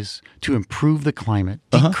ways to improve the climate,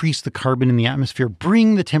 decrease the carbon in the atmosphere,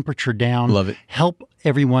 bring the temperature down, love it, help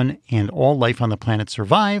everyone and all life on the planet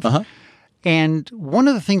survive. And one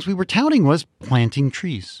of the things we were touting was planting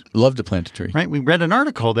trees. Love to plant a tree. Right? We read an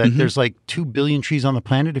article that there's like 2 billion trees on the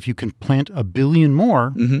planet. If you can plant 1 billion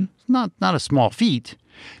more, not a small feat,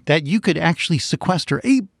 that you could actually sequester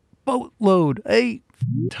a boatload, a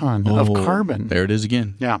ton of carbon. There it is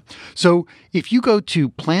again. Yeah. So if you go to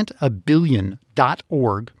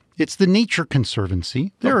plantabillion.org, it's the Nature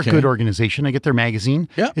Conservancy. They're a good organization. I get their magazine.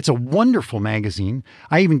 Yeah. It's a wonderful magazine.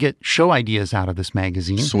 I even get show ideas out of this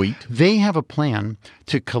magazine. Sweet. They have a plan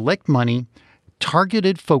to collect money,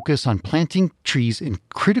 targeted focus on planting trees in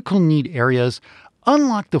critical need areas,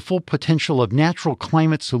 unlock the full potential of natural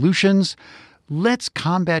climate solutions. Let's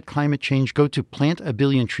combat climate change. Go to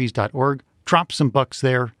plantabilliontrees.org. Drop some bucks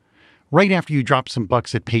there. Right after you drop some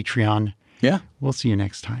bucks at Patreon. Yeah. We'll see you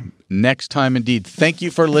next time. Next time, indeed. Thank you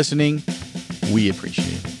for listening. We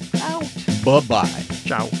appreciate it. Out. Bye-bye.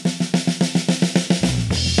 Ciao.